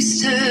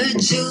placed her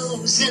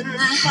jewels in the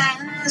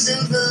hands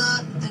of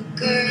other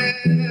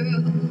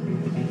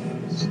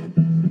girls.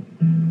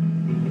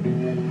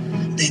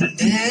 They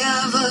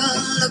never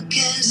look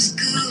as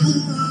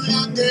good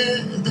under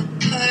the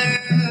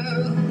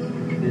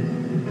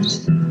pearls.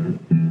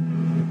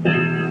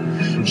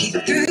 He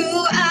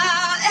threw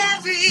out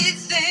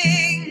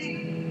everything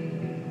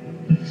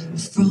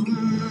from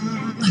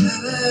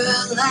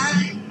her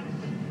life.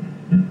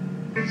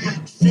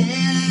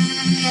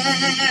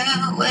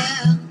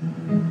 Farewell,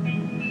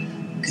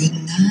 good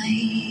night.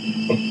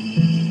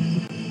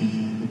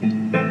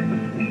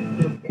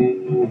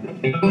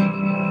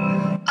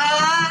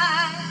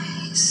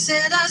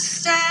 said I'd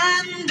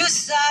stand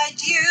beside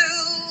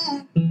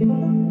you.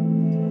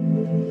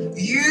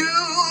 You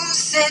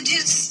said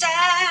you'd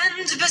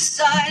stand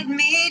beside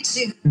me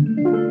too.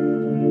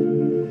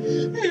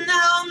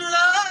 Now I'm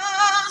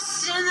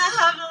lost and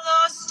I've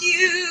lost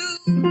you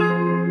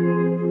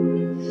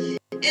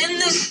in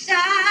the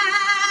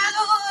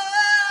shadow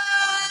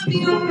of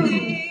your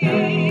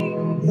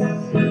wings.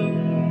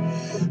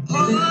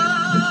 Of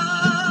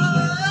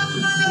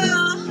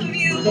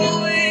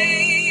your wings.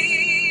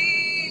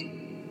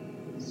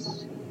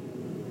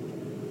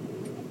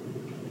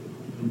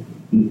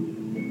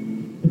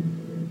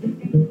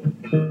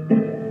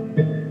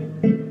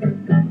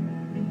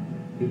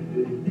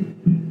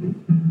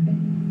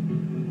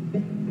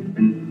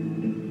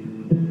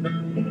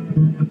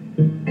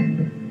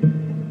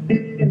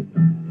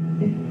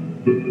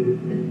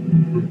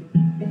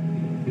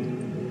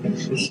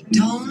 He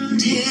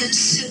donned his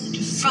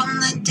suit from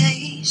the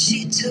day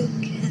she took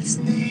his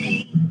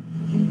name.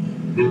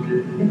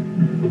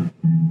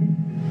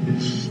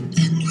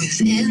 And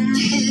within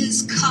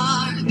his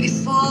car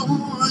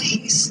before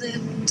he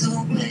slipped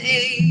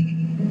away,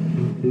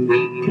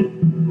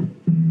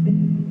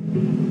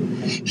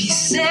 he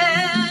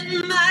said,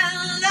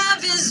 my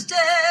love is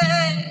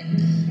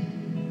dead,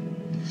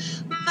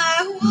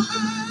 my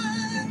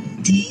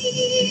one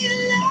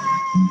delight.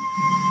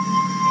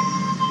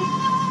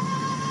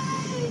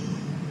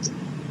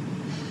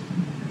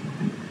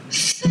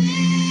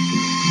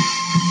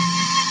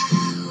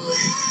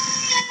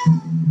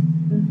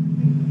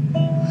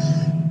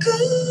 Good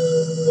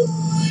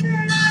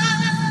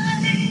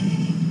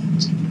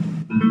night.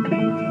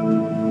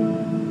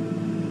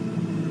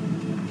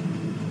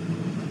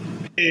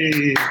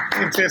 Hey,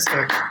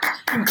 fantastic. You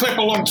can clap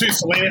along too,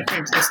 Selena.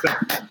 Fantastic.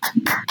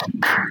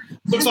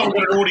 Looks like we've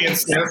got an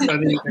audience now. So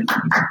there you go.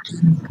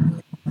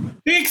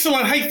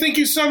 Excellent. Hey, thank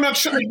you so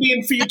much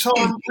again for your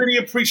time. Really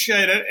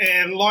appreciate it.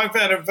 And live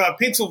out of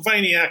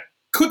Pennsylvania,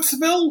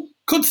 Kutztown.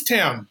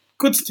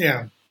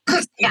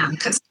 Yeah.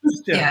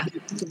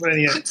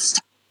 Pennsylvania.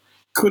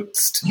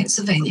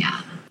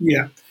 Pennsylvania.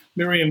 Yeah.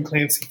 Miriam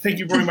Clancy, thank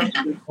you very much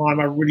for your time.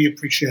 I really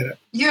appreciate it.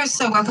 You're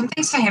so welcome.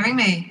 Thanks for having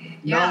me.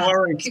 No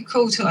worries. Keep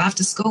cool till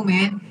after school,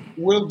 man.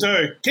 Will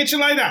do. Catch you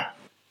later.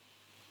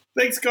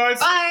 Thanks, guys.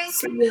 Bye.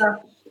 See ya.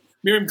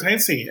 Miriam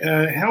Clancy,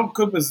 how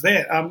good was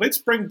that? Let's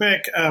bring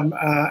back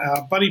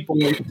our buddy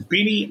boy,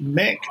 Benny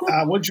Mac.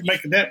 What did you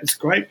make of that? It was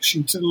great.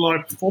 She did a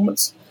live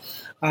performance.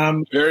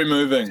 Very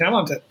moving.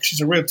 Talented.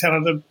 She's a real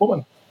talented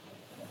woman.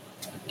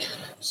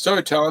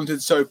 So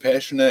talented, so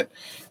passionate,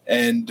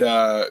 and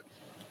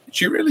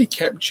she really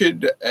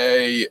captured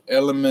a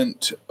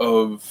element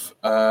of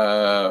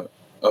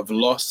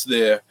loss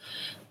there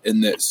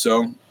in that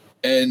song.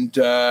 And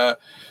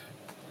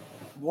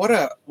what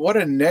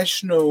a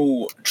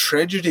national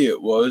tragedy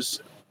it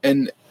was.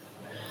 And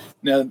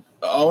now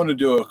I want to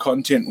do a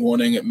content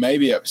warning. It may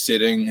be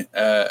upsetting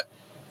to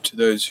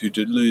those who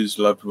did lose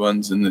loved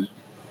ones in the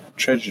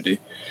tragedy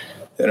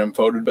that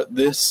unfolded, but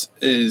this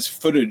is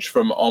footage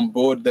from on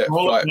board that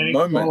flight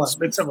moments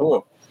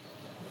before.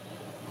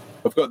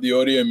 I've got the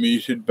audio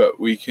muted, but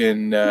we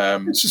can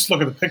let's just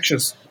look at the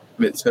pictures.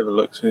 Let's have a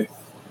look. See.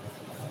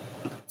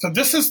 So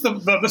this is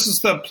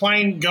the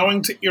plane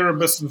going to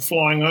Erebus and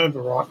flying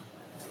over, right?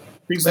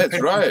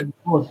 That's right.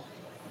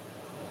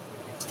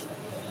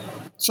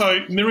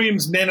 So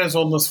Miriam's nana's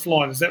on this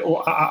flight. Is that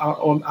or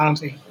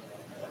auntie?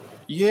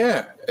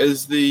 Yeah,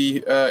 as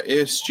the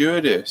air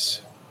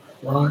stewardess.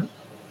 Right.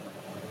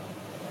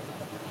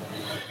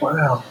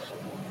 Wow.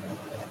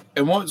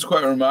 And what's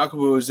quite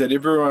remarkable is that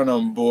everyone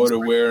on board are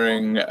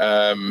wearing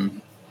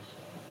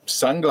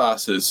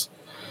sunglasses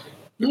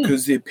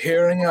because they're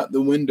peering out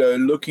the window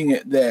looking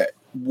at that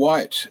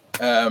white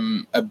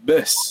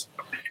abyss.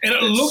 And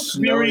it looked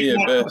very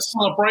like a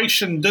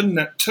celebration, didn't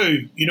it,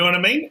 too? You know what I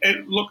mean?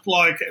 It looked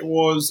like it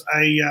was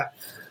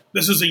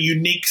this is a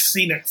unique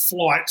scenic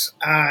flight,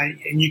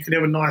 and you could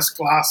have a nice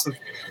glass of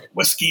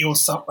whiskey or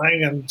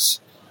something and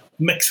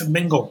mix and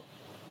mingle.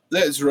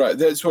 That's right.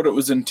 That's what it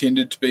was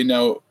intended to be.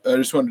 Now, I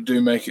just wanted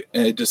to make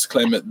a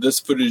disclaimer. This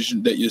footage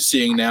that you're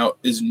seeing now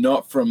is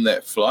not from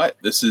that flight.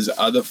 This is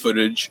other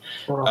footage,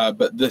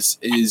 but this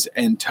is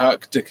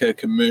Antarctica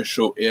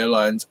Commercial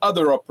Airlines,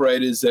 other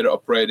operators that are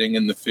operating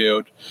in the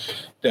field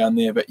down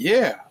there. But,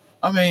 yeah,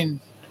 I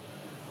mean,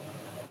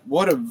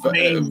 what a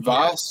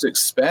vast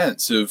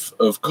expanse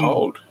of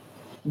cold.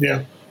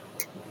 Yeah,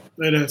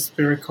 it is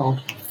very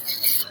cold.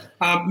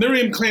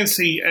 Miriam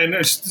Clancy, and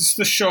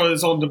the show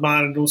is on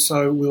demand, and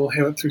also we'll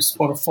have it through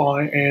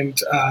Spotify and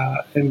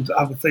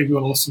other things. We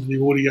want to listen to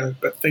the audio,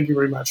 but thank you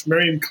very much.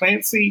 Miriam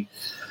Clancy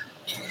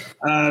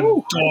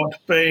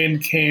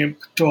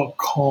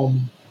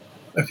 .bandcamp.com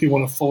if you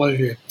want to follow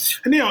her.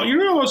 And now, you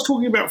know I was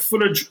talking about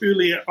footage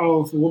earlier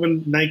of a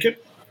woman naked?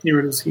 Here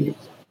it is here.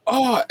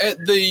 Oh,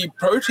 at the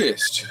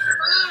protest.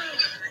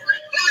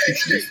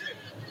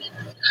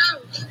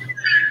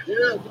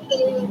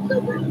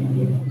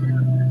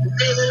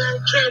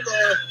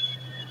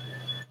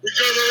 We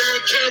got her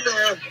on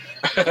camera.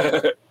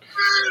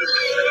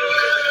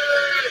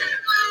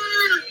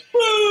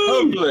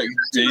 Oh, Public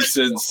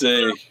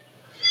decency.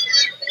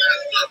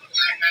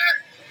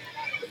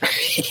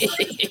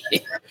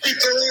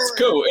 It's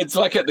cool. It's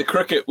like at the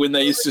cricket when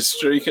they used to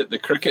streak at the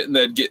cricket and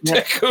they'd get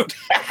tackled.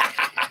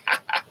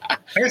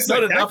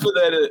 Not enough of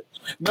that.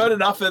 Not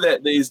enough of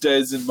that these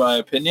days, in my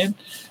opinion.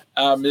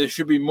 There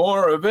should be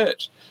more of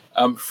it.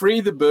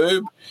 Free the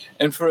boob,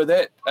 and for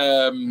that,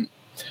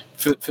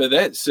 for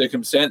that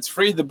circumstance,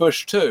 free the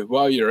bush too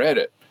while you're at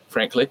it.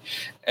 Frankly,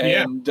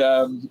 and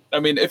I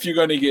mean, if you're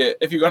going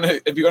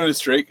to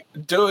streak,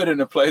 do it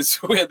in a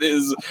place where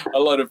there's a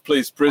lot of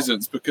police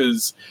presence,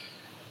 because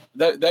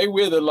they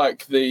wear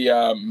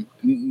the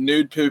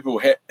nude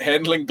people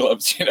handling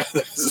gloves,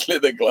 those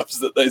leather gloves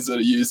that they sort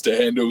of use to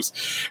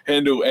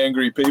handle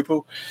angry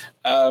people.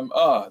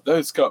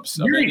 Those cops.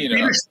 Very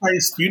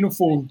fetish-based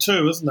uniform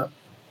too, isn't it?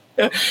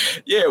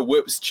 Yeah,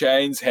 whips,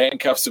 chains,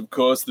 handcuffs, of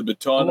course, the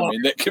baton. I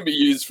mean, that can be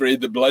used for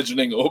either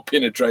bludgeoning or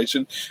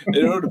penetration.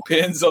 It all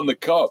depends on the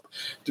cop.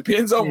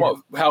 Depends on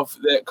how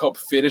that cop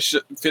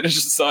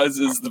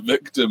fetishizes the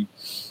victim.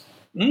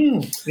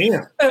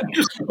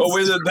 Or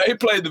whether they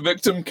play the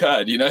victim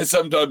card.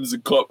 Sometimes the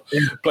cop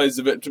plays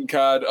the victim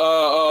card.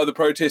 The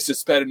protester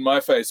spat in my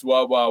face.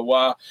 Wah, wah,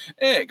 wah.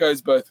 It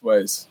goes both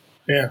ways.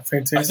 Yeah,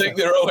 fantastic. I think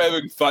they're all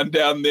having fun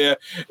down there.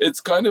 It's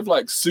kind of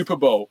like Super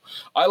Bowl.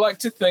 I like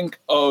to think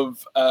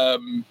of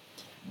the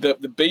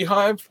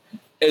Beehive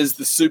as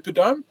the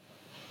Superdome,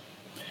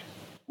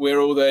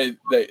 where all they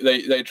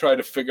try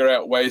to figure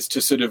out ways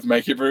to sort of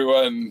make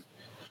everyone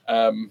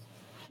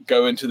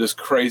go into this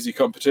crazy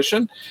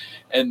competition.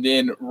 And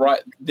then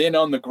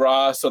on the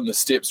grass, on the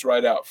steps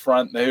right out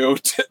front, they all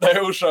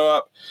show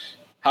up.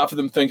 Half of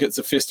them think it's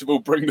a festival,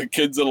 bring the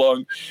kids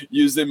along,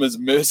 use them as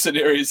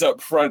mercenaries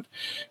up front.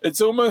 It's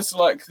almost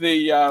like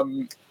the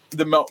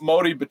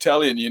Māori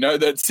battalion,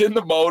 they'd send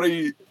the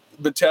Māori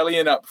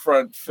battalion up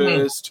front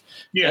first.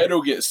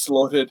 That'll get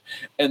slaughtered,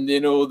 and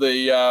then all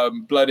the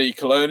bloody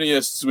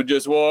colonialists would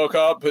just walk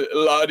up,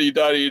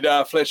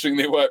 la-di-da-di-da, flashing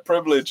their white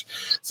privilege.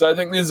 So I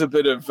think there's a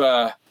bit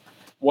of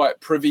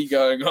white privy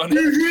going on.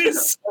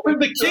 Yes.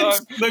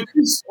 The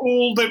kids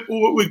all that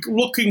were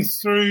looking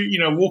through,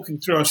 walking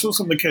through, I saw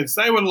some of the kids,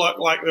 they were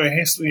like they were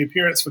hassling their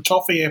parents for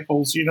toffee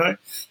apples,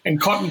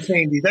 and cotton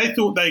candy. They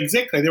thought they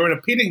were in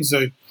a petting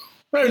zoo.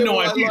 They had no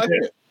idea. Like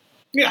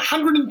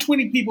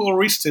 120 people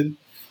arrested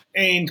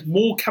and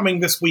more coming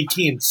this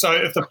weekend. So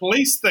if the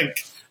police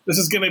think this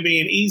is going to be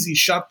an easy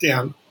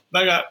shutdown,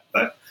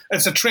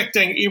 it's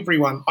attracting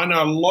everyone. I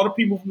know a lot of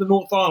people from the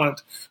North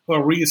Island who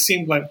are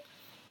reassembling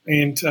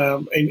and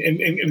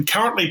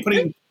currently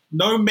putting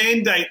no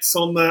mandates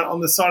on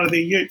the side of their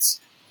utes.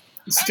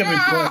 It's going to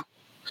be great.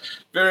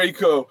 Very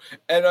cool.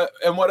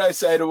 And what I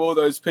say to all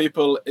those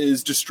people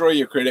is destroy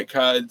your credit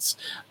cards,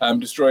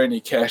 destroy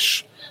any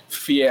cash,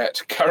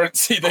 fiat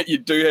currency that you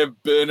do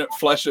have, burn it,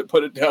 flush it,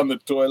 put it down the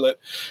toilet,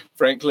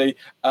 frankly.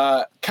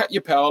 Cut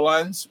your power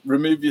lines,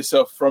 remove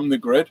yourself from the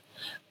grid,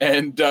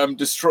 and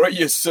destroy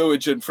your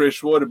sewage and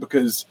fresh water,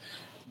 because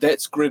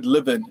that's grid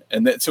living,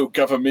 and that's all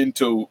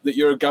governmental. That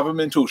you're a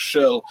governmental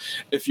shill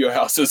if your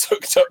house is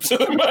hooked up to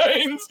the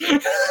mains.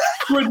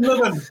 Grid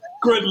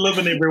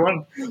living,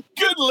 everyone.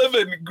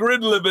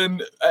 Grid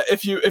living.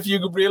 If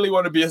you really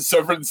want to be a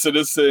sovereign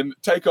citizen,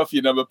 take off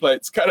your number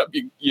plates, cut up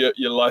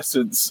your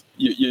license,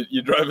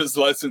 your driver's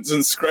license,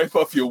 and scrape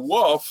off your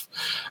WAF.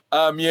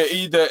 You're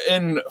either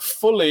in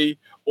fully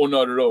or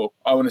not at all.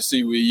 I want to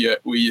see where you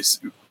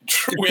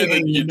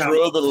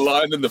draw the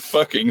line in the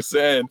fucking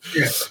sand.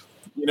 Yeah.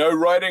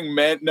 Writing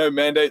no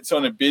mandates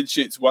on a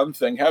bedsheet's one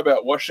thing. How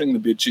about washing the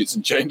bedsheets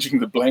and changing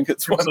the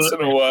blankets once in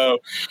a while?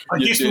 I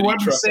guess we won't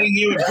be seeing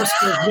you at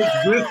Bristol's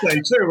next birthday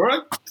too,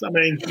 right? I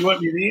mean, you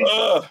won't be there.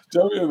 Oh,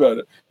 tell me about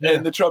it. Yeah.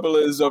 And the trouble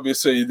is,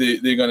 obviously,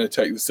 they're going to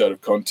take this out of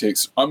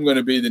context. I'm going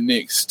to be the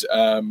next...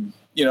 I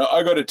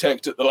got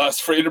attacked at the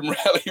last Freedom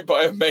Rally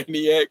by a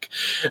maniac,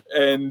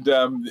 and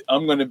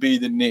I'm going to be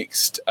the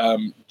next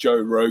Joe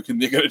Rogan.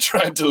 They're going to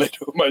try and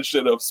delete all my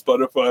shit off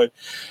Spotify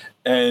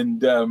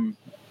and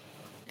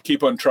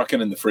keep on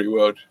trucking in the free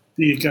world.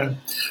 There you go.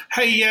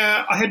 Hey,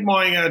 I had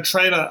my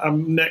trailer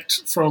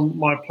nicked from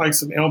my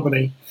place in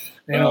Albany,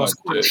 and I was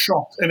quite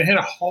shocked. And it had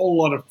a whole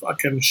lot of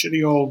fucking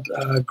shitty old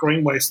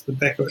green waste in the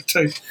back of it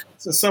too.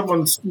 So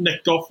someone's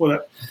nicked off with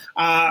it.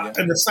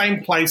 In the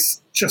same place,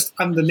 just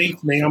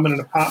underneath me, I'm in an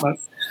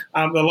apartment.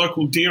 The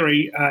local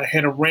dairy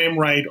had a ram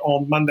raid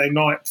on Monday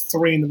night,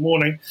 3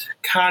 a.m.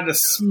 Car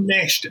just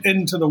smashed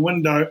into the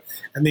window,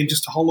 and then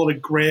just a whole lot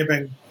of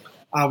grabbing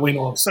went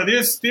on. So there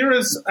is.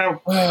 And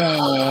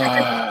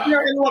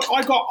look,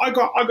 I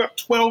got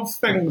 12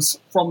 things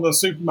from the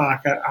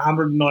supermarket,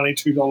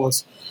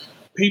 $192.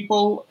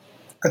 People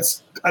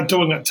are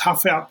doing it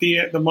tough out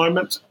there at the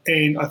moment,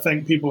 and I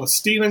think people are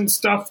stealing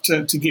stuff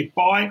to get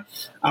by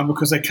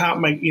because they can't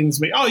make ends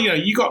meet. Oh,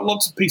 you got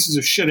lots of pieces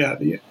of shit out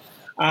there,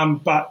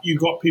 but you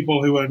got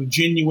people who are in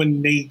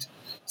genuine need.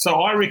 So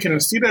I reckon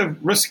instead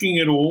of risking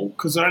it all,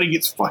 because it only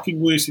gets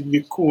fucking worse if you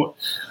get caught,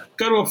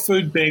 go to a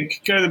food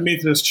bank, go to the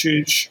Methodist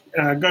Church,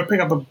 go pick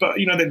up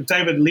that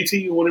David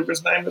Letty or whatever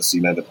his name is,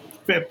 the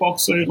fat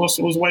boxer who lost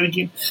all his weight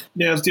again,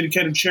 now is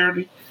dedicated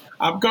charity.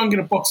 go and get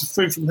a box of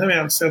food from him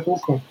out in South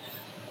Auckland.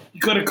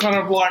 You've got to kind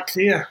of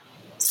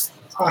it's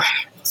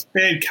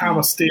bad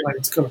karma stealing.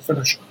 It's got to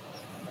finish.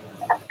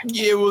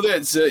 Yeah, well,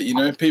 that's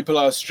it. People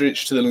are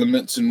stretched to the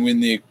limits, and when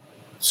they're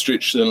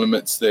stretched to the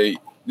limits, they're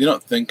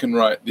not thinking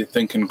right. They're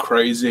thinking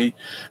crazy,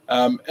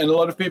 and a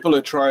lot of people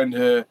are trying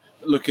to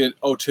look at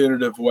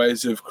alternative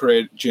ways of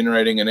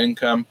generating an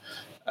income.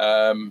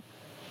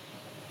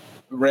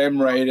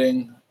 Ram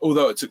raiding,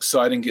 although it's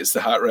exciting, gets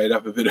the heart rate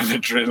up, a bit of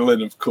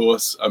adrenaline, of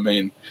course. I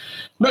mean,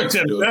 no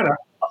doubt better.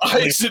 I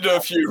used to do a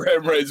few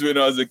ram raids when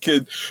I was a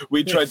kid.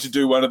 We tried to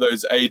do one of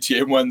those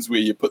ATM ones where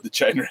you put the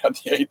chain around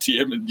the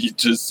ATM and you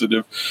just sort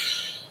of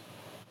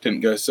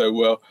didn't go so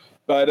well.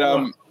 But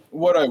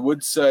what I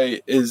would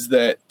say is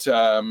that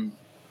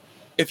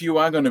if you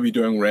are going to be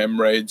doing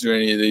ram raids or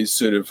any of these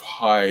sort of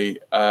high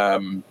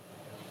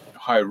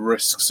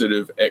risk sort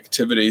of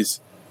activities,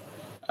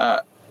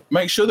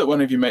 make sure that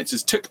one of your mates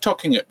is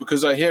TikToking it,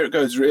 because I hear it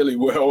goes really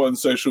well on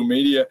social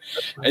media,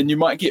 and you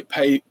might get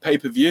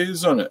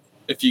pay-per-views on it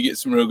if you get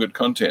some real good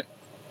content.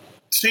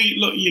 See,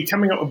 look, you're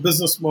coming up with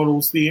business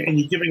models there, and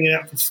you're giving it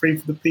out for free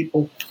for the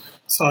people.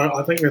 So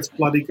I think that's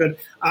bloody good.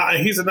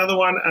 Here's another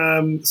one,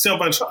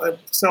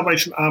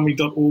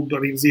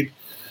 salvationarmy.org.nz.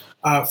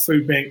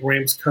 Food bank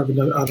rams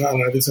COVID. I don't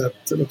know. It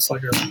looks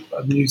like a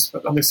news,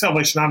 but I mean,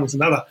 Salvation Army is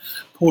another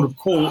port of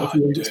call if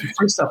you want to get some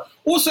free stuff.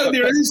 Also,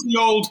 there is the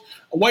old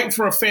wait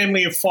for a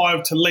family of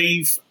 5 to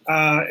leave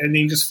and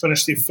then just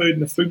finish their food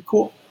in the food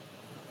court.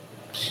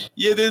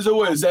 Yeah, there's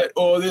always that.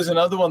 Or there's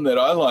another one that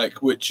I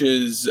like, which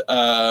is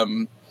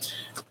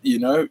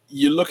you're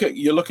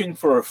looking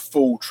for a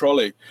full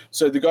trolley.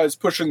 So the guy's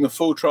pushing the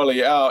full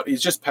trolley out.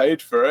 He's just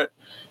paid for it.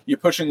 You're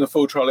pushing the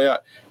full trolley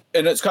out.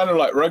 And it's kind of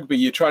like rugby.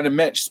 You're trying to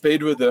match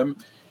speed with them.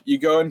 You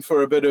go in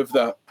for a bit of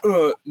the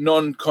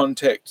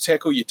non-contact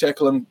tackle. You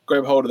tackle him,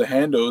 grab hold of the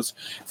handles,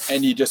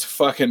 and you just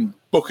fucking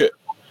book it.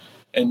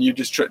 And you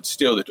just try to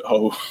steal the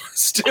whole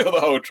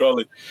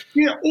trolley.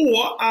 Yeah,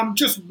 or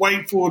just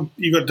wait for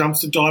you got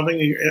dumpster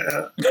diving,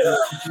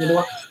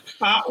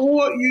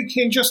 or you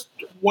can just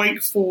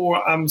wait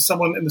for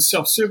someone in the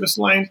self-service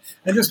lane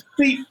and just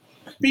beep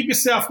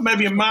yourself,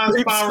 maybe a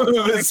Mars bar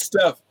or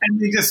stuff,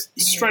 and you just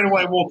straight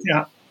away walk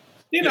out.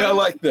 Yeah, I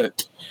like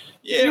that.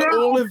 Yeah,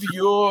 all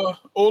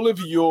of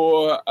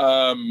your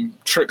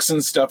tricks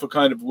and stuff are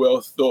kind of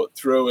well thought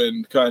through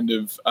and kind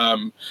of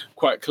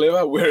quite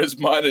clever, whereas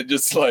mine are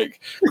just like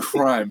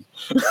crime,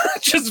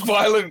 just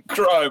violent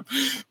crime.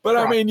 But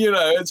I mean,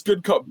 it's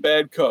good cop,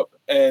 bad cop,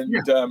 and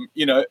and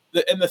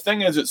the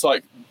thing is, it's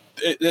like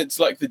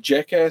the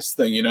Jackass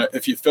thing.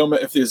 If you film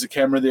it, if there's a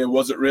camera there,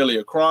 was it really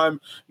a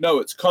crime? No,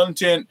 it's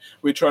content.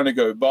 We're trying to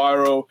go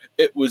viral.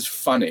 It was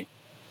funny.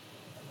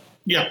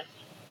 Yeah.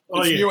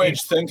 It's new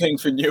age thinking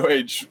for new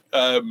age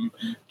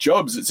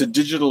jobs. It's a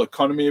digital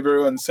economy.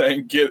 Everyone's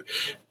saying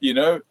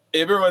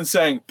everyone's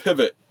saying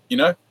pivot,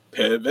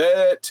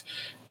 pivot.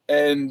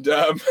 And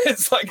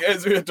it's like,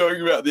 as we were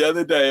talking about the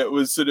other day, it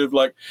was sort of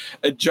like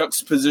a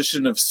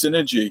juxtaposition of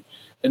synergy,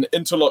 an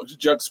interlocked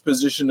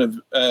juxtaposition of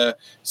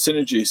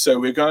synergy. So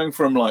we're going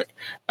from like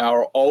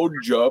our old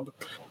job,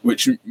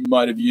 which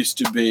might have used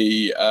to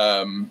be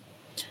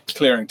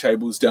clearing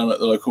tables down at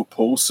the local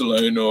pool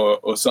saloon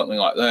or something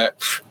like that.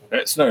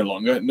 That's no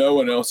longer. No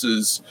one else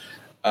is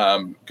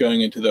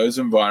going into those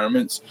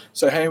environments.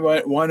 So, hey,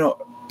 why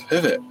not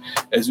pivot?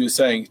 As we were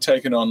saying,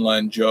 take an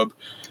online job,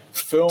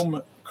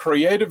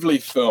 creatively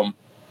film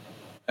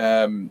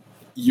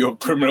your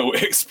criminal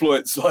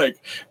exploits, like,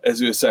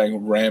 as we were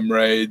saying, ram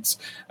raids.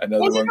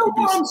 Another one could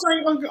be... I'm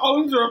saying,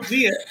 I'll interrupt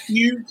there.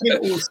 You can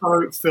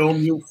also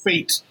film your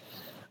feet.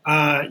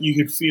 You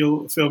could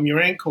film your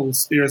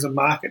ankles. There is a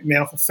market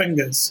now for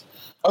fingers.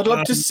 I'd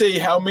love to see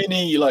how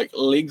many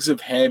legs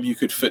of ham you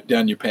could fit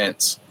down your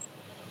pants.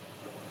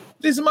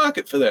 There's a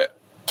market for that.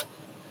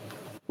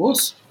 Of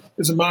course,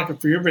 there's a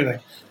market for everything.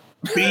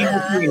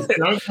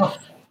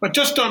 But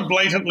just don't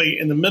blatantly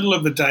in the middle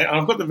of the day.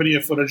 I've got the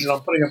video footage and I'm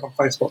putting it up on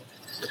Facebook.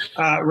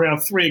 Around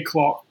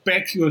 3:00,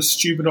 back your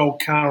stupid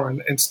old car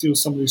and steal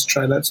somebody's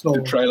trailer. It's not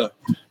the trailer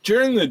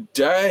during the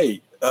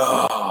day.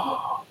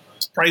 Oh,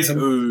 praise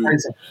him.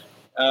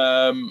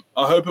 I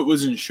hope it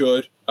was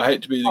insured. I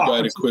hate to be the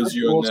guy to quiz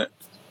you on that.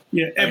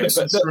 Yeah, but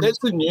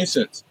that's a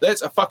nuisance.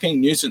 That's a fucking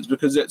nuisance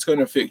because that's going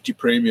to affect your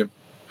premium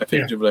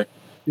effectively.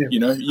 Yeah.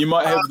 You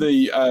might have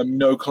the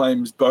no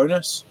claims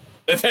bonus.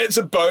 If that's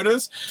a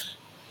bonus,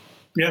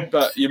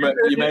 but you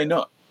may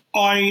not.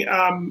 I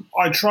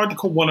tried to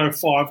call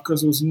 105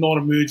 because it was not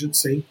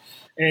emergency,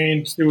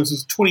 and there was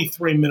this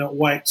 23-minute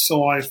wait.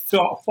 So I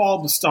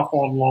filed the stuff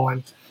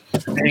online,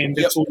 and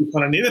that's all you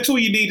kind of need. That's all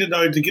you need to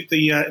know to get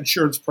the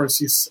insurance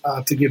process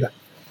together.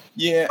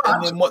 Yeah,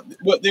 and then what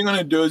they're going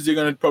to do is they're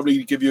going to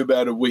probably give you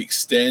about a week's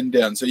stand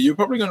down. So you're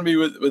probably going to be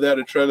without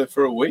a trailer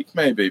for a week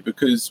maybe,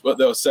 because what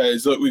they'll say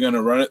is, look, we're going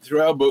to run it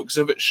through our books.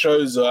 If it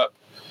shows up,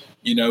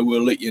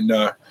 we'll let you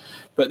know.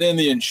 But then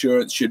the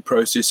insurance should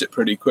process it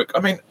pretty quick.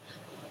 I mean,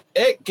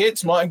 it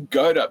gets my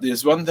goat up.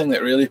 There's one thing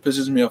that really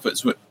pisses me off.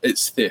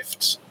 It's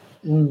thefts.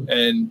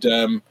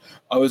 And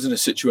I was in a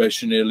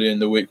situation earlier in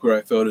the week where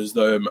I felt as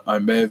though I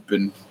may have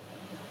been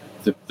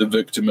the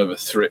victim of a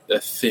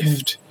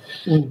theft.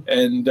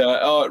 And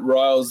it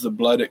riles the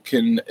blood. It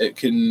can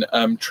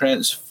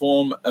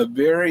transform a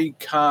very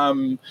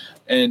calm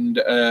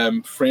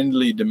and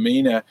friendly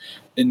demeanor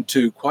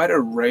into quite a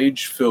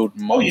rage-filled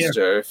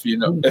monster if you're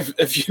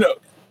not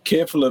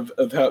careful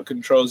of how it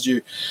controls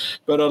you.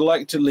 But I'd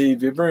like to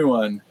leave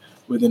everyone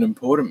with an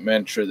important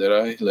mantra that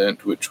I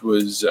learnt, which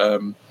was,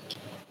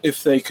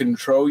 if they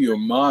control your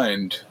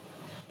mind,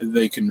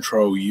 they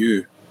control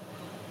you.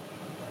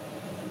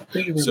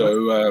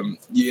 So,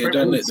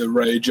 don't let the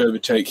rage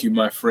overtake you,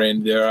 my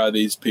friend. There are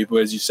these people,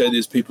 as you say,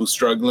 there's people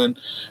struggling,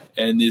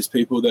 and there's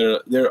people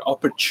there are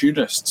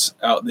opportunists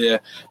out there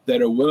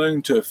that are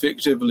willing to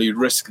effectively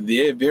risk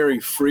their very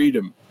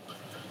freedom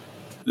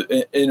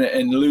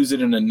and lose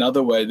it in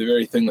another way, the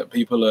very thing that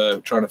people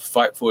are trying to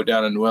fight for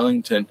down in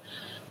Wellington.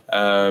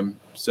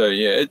 It's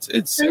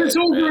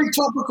all very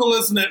topical,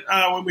 isn't it,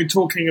 when we're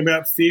talking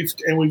about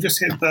theft, and we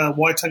just had the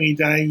Waitangi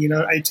Day,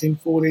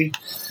 1840,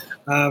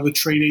 the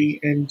treaty,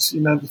 and,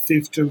 the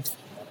theft of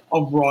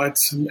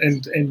rights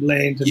and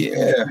land.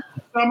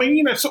 I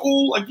mean, it's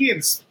all,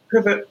 again,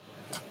 pivot.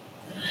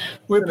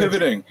 We're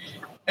pivoting.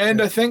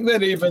 And I think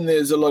that even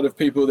there's a lot of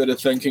people that are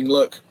thinking,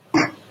 look,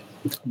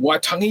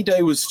 Waitangi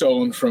Day was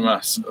stolen from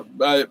us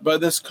by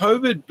this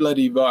COVID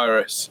bloody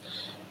virus,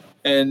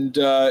 and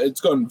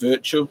it's gone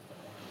virtual.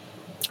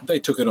 They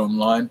took it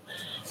online,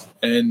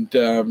 and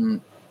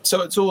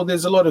so it's all,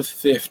 there's a lot of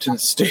theft and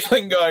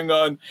stealing going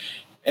on,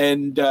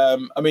 and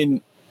I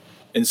mean,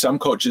 in some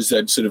cultures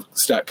they'd sort of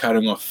start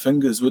cutting off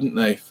fingers, wouldn't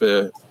they,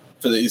 for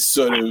these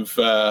sort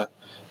of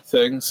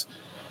things.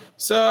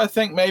 So I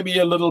think maybe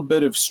a little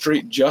bit of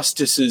street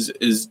justice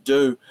is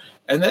due.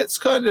 And that's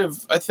kind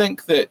of, I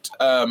think that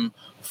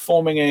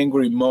forming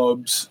angry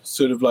mobs,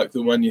 sort of like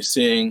the one you're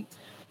seeing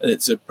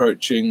that's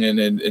approaching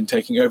and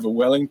taking over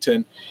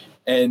Wellington,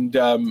 and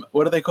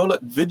what do they call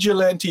it?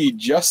 Vigilante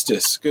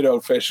justice, good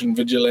old-fashioned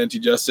vigilante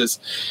justice.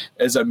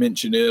 As I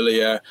mentioned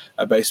earlier,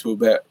 a baseball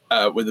bat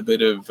with a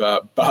bit of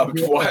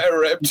barbed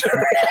wire wrapped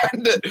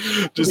around it.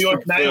 Just the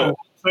odd nail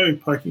too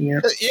poking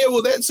out. Yeah,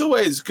 well, that's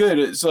always good.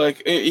 It's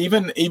like,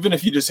 even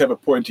if you just have a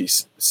pointy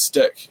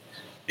stick,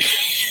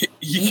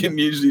 you can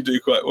usually do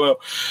quite well.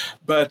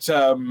 But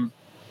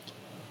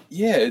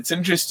it's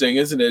interesting,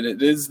 isn't it?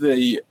 It is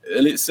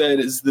let's say it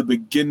is the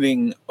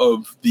beginning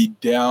of the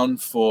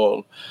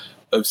downfall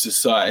of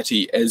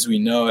society as we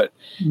know it.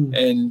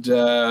 And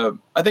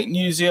I think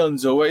New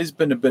Zealand's always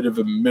been a bit of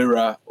a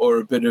mirror, or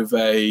a bit of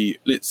a,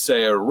 let's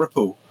say, a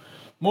ripple,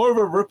 more of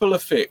a ripple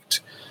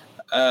effect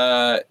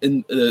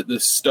in the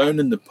stone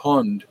in the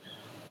pond.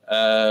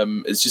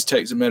 It just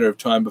takes a matter of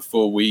time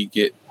before we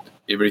get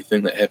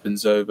everything that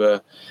happens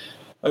over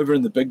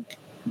in the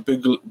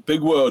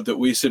big world that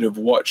we sort of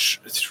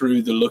watch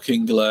through the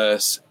looking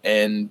glass.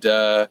 And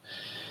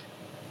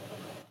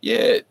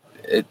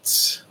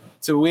it's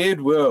a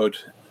weird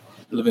world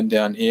living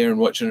down here and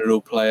watching it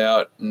all play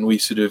out, and we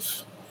sort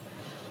of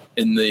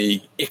in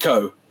the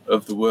echo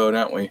of the world,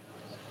 aren't we?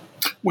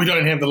 We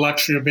don't have the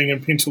luxury of being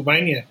in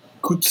Pennsylvania,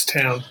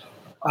 Kutztown,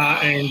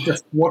 and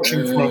just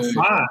watching from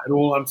afar it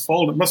all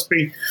unfold. It must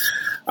be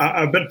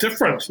a bit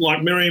different,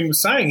 like Miriam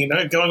was saying,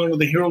 going onto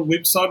the Herald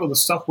website or the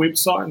Stuff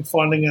website and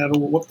finding out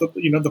all what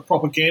the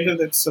propaganda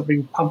that's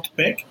being pumped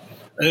back.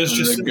 Is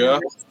just an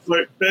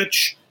absolute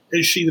bitch.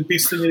 Is she the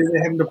best thing that ever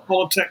happened to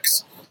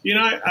politics? There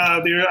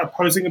are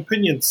opposing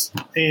opinions.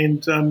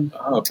 And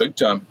big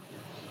time.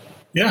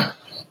 Yeah.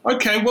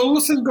 Okay, well,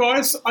 listen,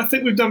 guys, I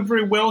think we've done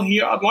very well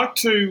here. I'd like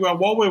to,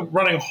 while we're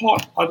running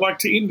hot, I'd like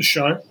to end the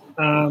show.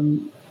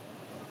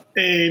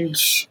 And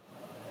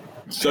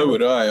so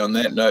would I, on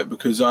that note,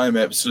 because I'm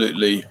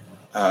absolutely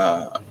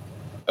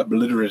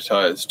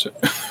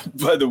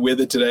obliteratized by the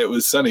weather today. It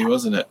was sunny,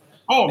 wasn't it?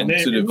 Oh, and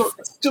man, look,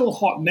 it's still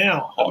hot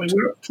now. I mean,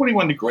 we're at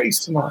 21 degrees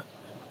tonight.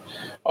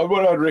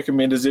 What I'd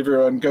recommend is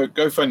everyone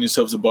go find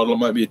yourselves a bottle. It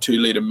might be a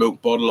 2-litre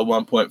milk bottle, a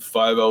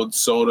 1.5 old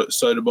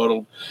soda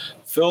bottle.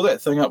 Fill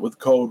that thing up with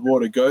cold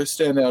water. Go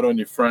stand out on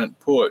your front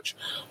porch.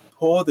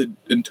 Pour the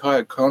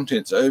entire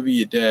contents over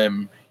your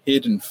damn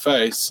head and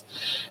face.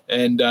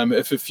 And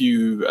if a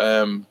few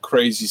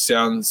crazy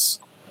sounds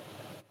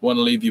want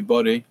to leave your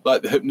body,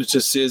 like the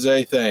hypnotist says,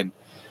 Thane,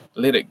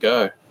 let it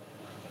go.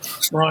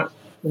 That's right.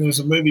 And there's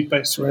a movie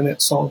based around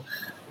that song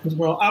as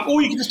well.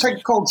 Or you can just take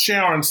a cold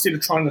shower instead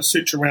of trying to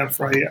search around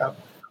for a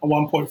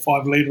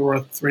 1.5 litre or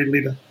a 3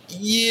 litre.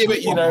 Yeah,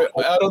 but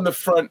out on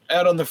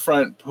the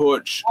front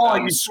porch,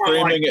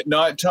 screaming at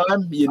night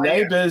time, your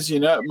neighbours,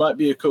 it might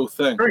be a cool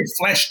thing. Very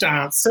flash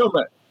dance.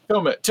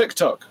 Film it,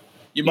 TikTok.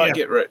 You might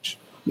get rich.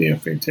 Yeah,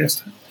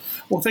 fantastic.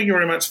 Well, thank you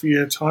very much for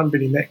your time,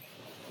 Benny Mac.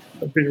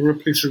 It's been a real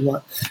pleasure.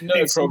 Right?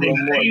 No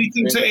problem.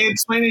 Anything to add,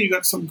 Selena? You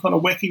got some kind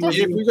of wacky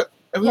review?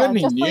 Have we got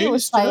any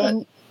news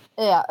today?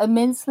 Yeah,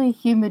 immensely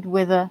humid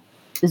weather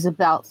is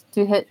about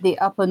to hit the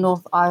upper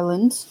North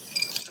Island.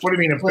 What do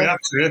you mean about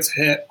to? It's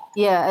hit.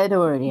 Yeah, it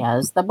already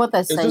has. What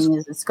they're saying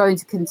is it's going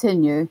to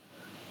continue.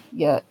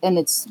 Yeah, and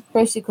it's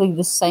basically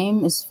the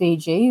same as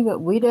Fiji, but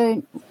we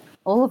don't.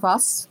 All of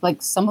us,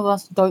 like some of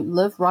us, don't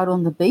live right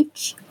on the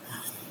beach.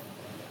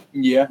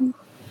 Yeah.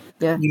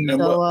 Yeah, And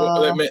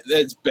so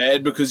that's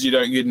bad because you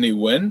don't get any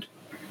wind?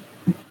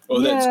 Or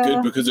that's Yeah.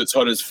 good because it's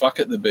hot as fuck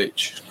at the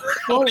beach?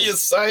 What are you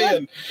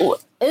saying?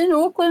 in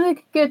Auckland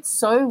it gets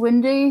so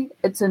windy,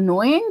 it's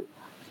annoying.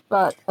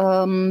 But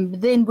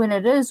then when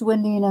it is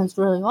windy and it's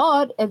really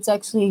hot, it's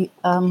actually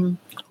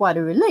quite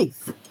a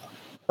relief.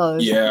 So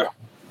Yeah.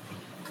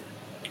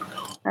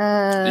 I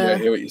uh,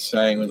 hear what you're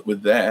saying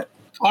with that.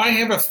 I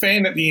have a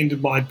fan at the end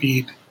of my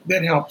bed.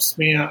 That helps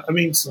me out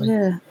immensely.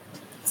 yeah,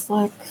 it's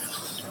like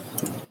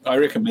I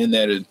recommend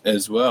that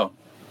as well.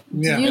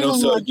 Yeah. You And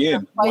also, like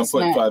again, the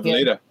placemat, 1.5 yeah.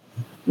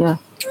 litre.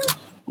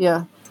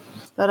 Yeah.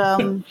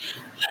 But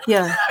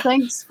yeah,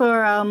 thanks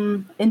for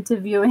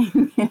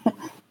interviewing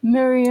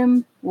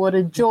Miriam. What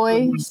a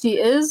joy she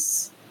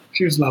is.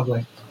 She was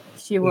lovely.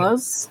 She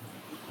was.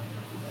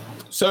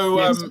 So,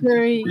 Yes.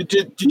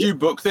 did you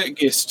book that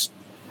guest?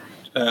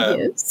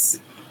 Yes.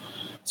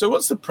 So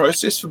what's the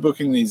process for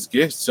booking these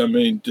guests? I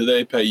mean, do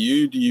they pay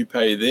you? Do you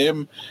pay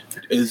them?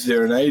 Is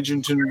there an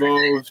agent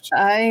involved?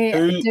 I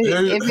do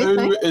everything.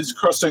 Who is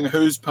crossing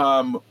whose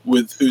palm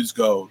with whose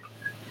gold?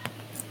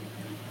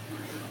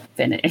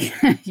 Benny,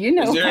 you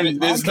know.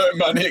 There's no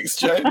money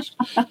exchange?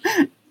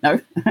 No.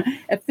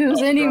 If there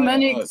was any right.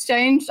 money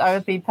exchange, I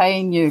would be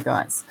paying you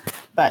guys.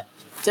 But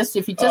just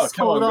if you just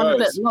come hold on, on a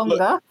guys. bit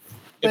longer,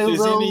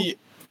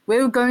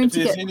 we're going If to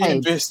there's get any paid.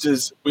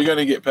 investors, we're going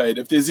to get paid.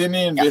 If there's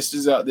any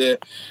investors out there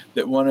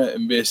that want to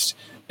invest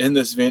in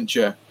this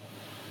venture,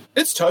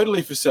 it's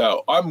totally for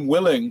sale.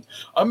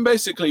 I'm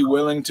basically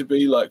willing to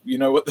be like, you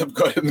know what they've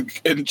got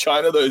in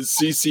China, those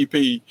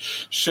CCP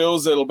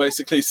shills that'll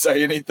basically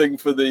say anything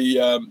for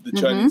the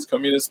Chinese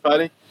Communist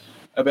Party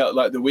about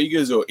like the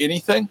Uyghurs or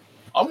anything.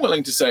 I'm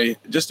willing to say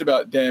just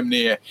about damn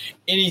near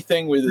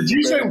anything. Whether Did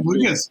you say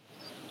Uyghurs?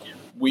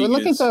 We're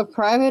looking for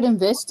private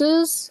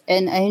investors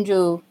and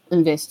angel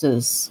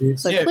investors.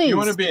 Yes. So yeah, please, if you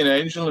want to be an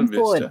angel come investor,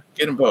 forward.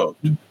 get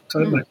involved.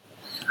 Totally.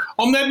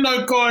 On that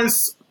note,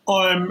 guys,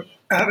 I'm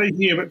out of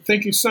here, but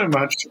thank you so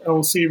much. I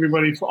will see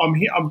everybody.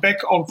 I'm back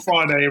on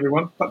Friday,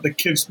 everyone, but the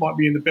kids might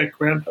be in the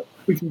background, but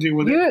we can deal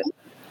with it.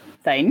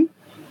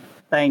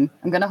 Thane,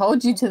 I'm going to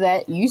hold you to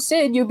that. You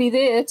said you'll be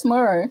there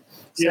tomorrow.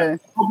 So Yeah,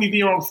 I'll be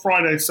there on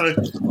Friday, so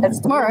that's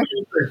tomorrow.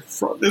 is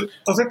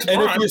that And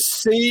tomorrow? if you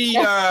see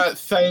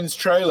Thane's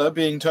trailer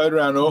being towed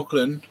around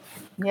Auckland,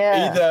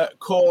 Yeah. either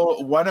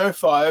call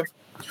 105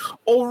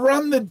 or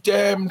run the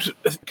damned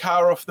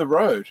car off the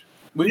road.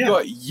 We've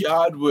got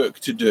yard work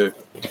to do.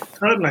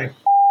 Totally.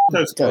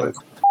 Those guys.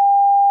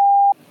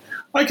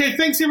 Okay,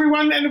 thanks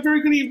everyone, and a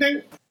very good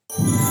evening.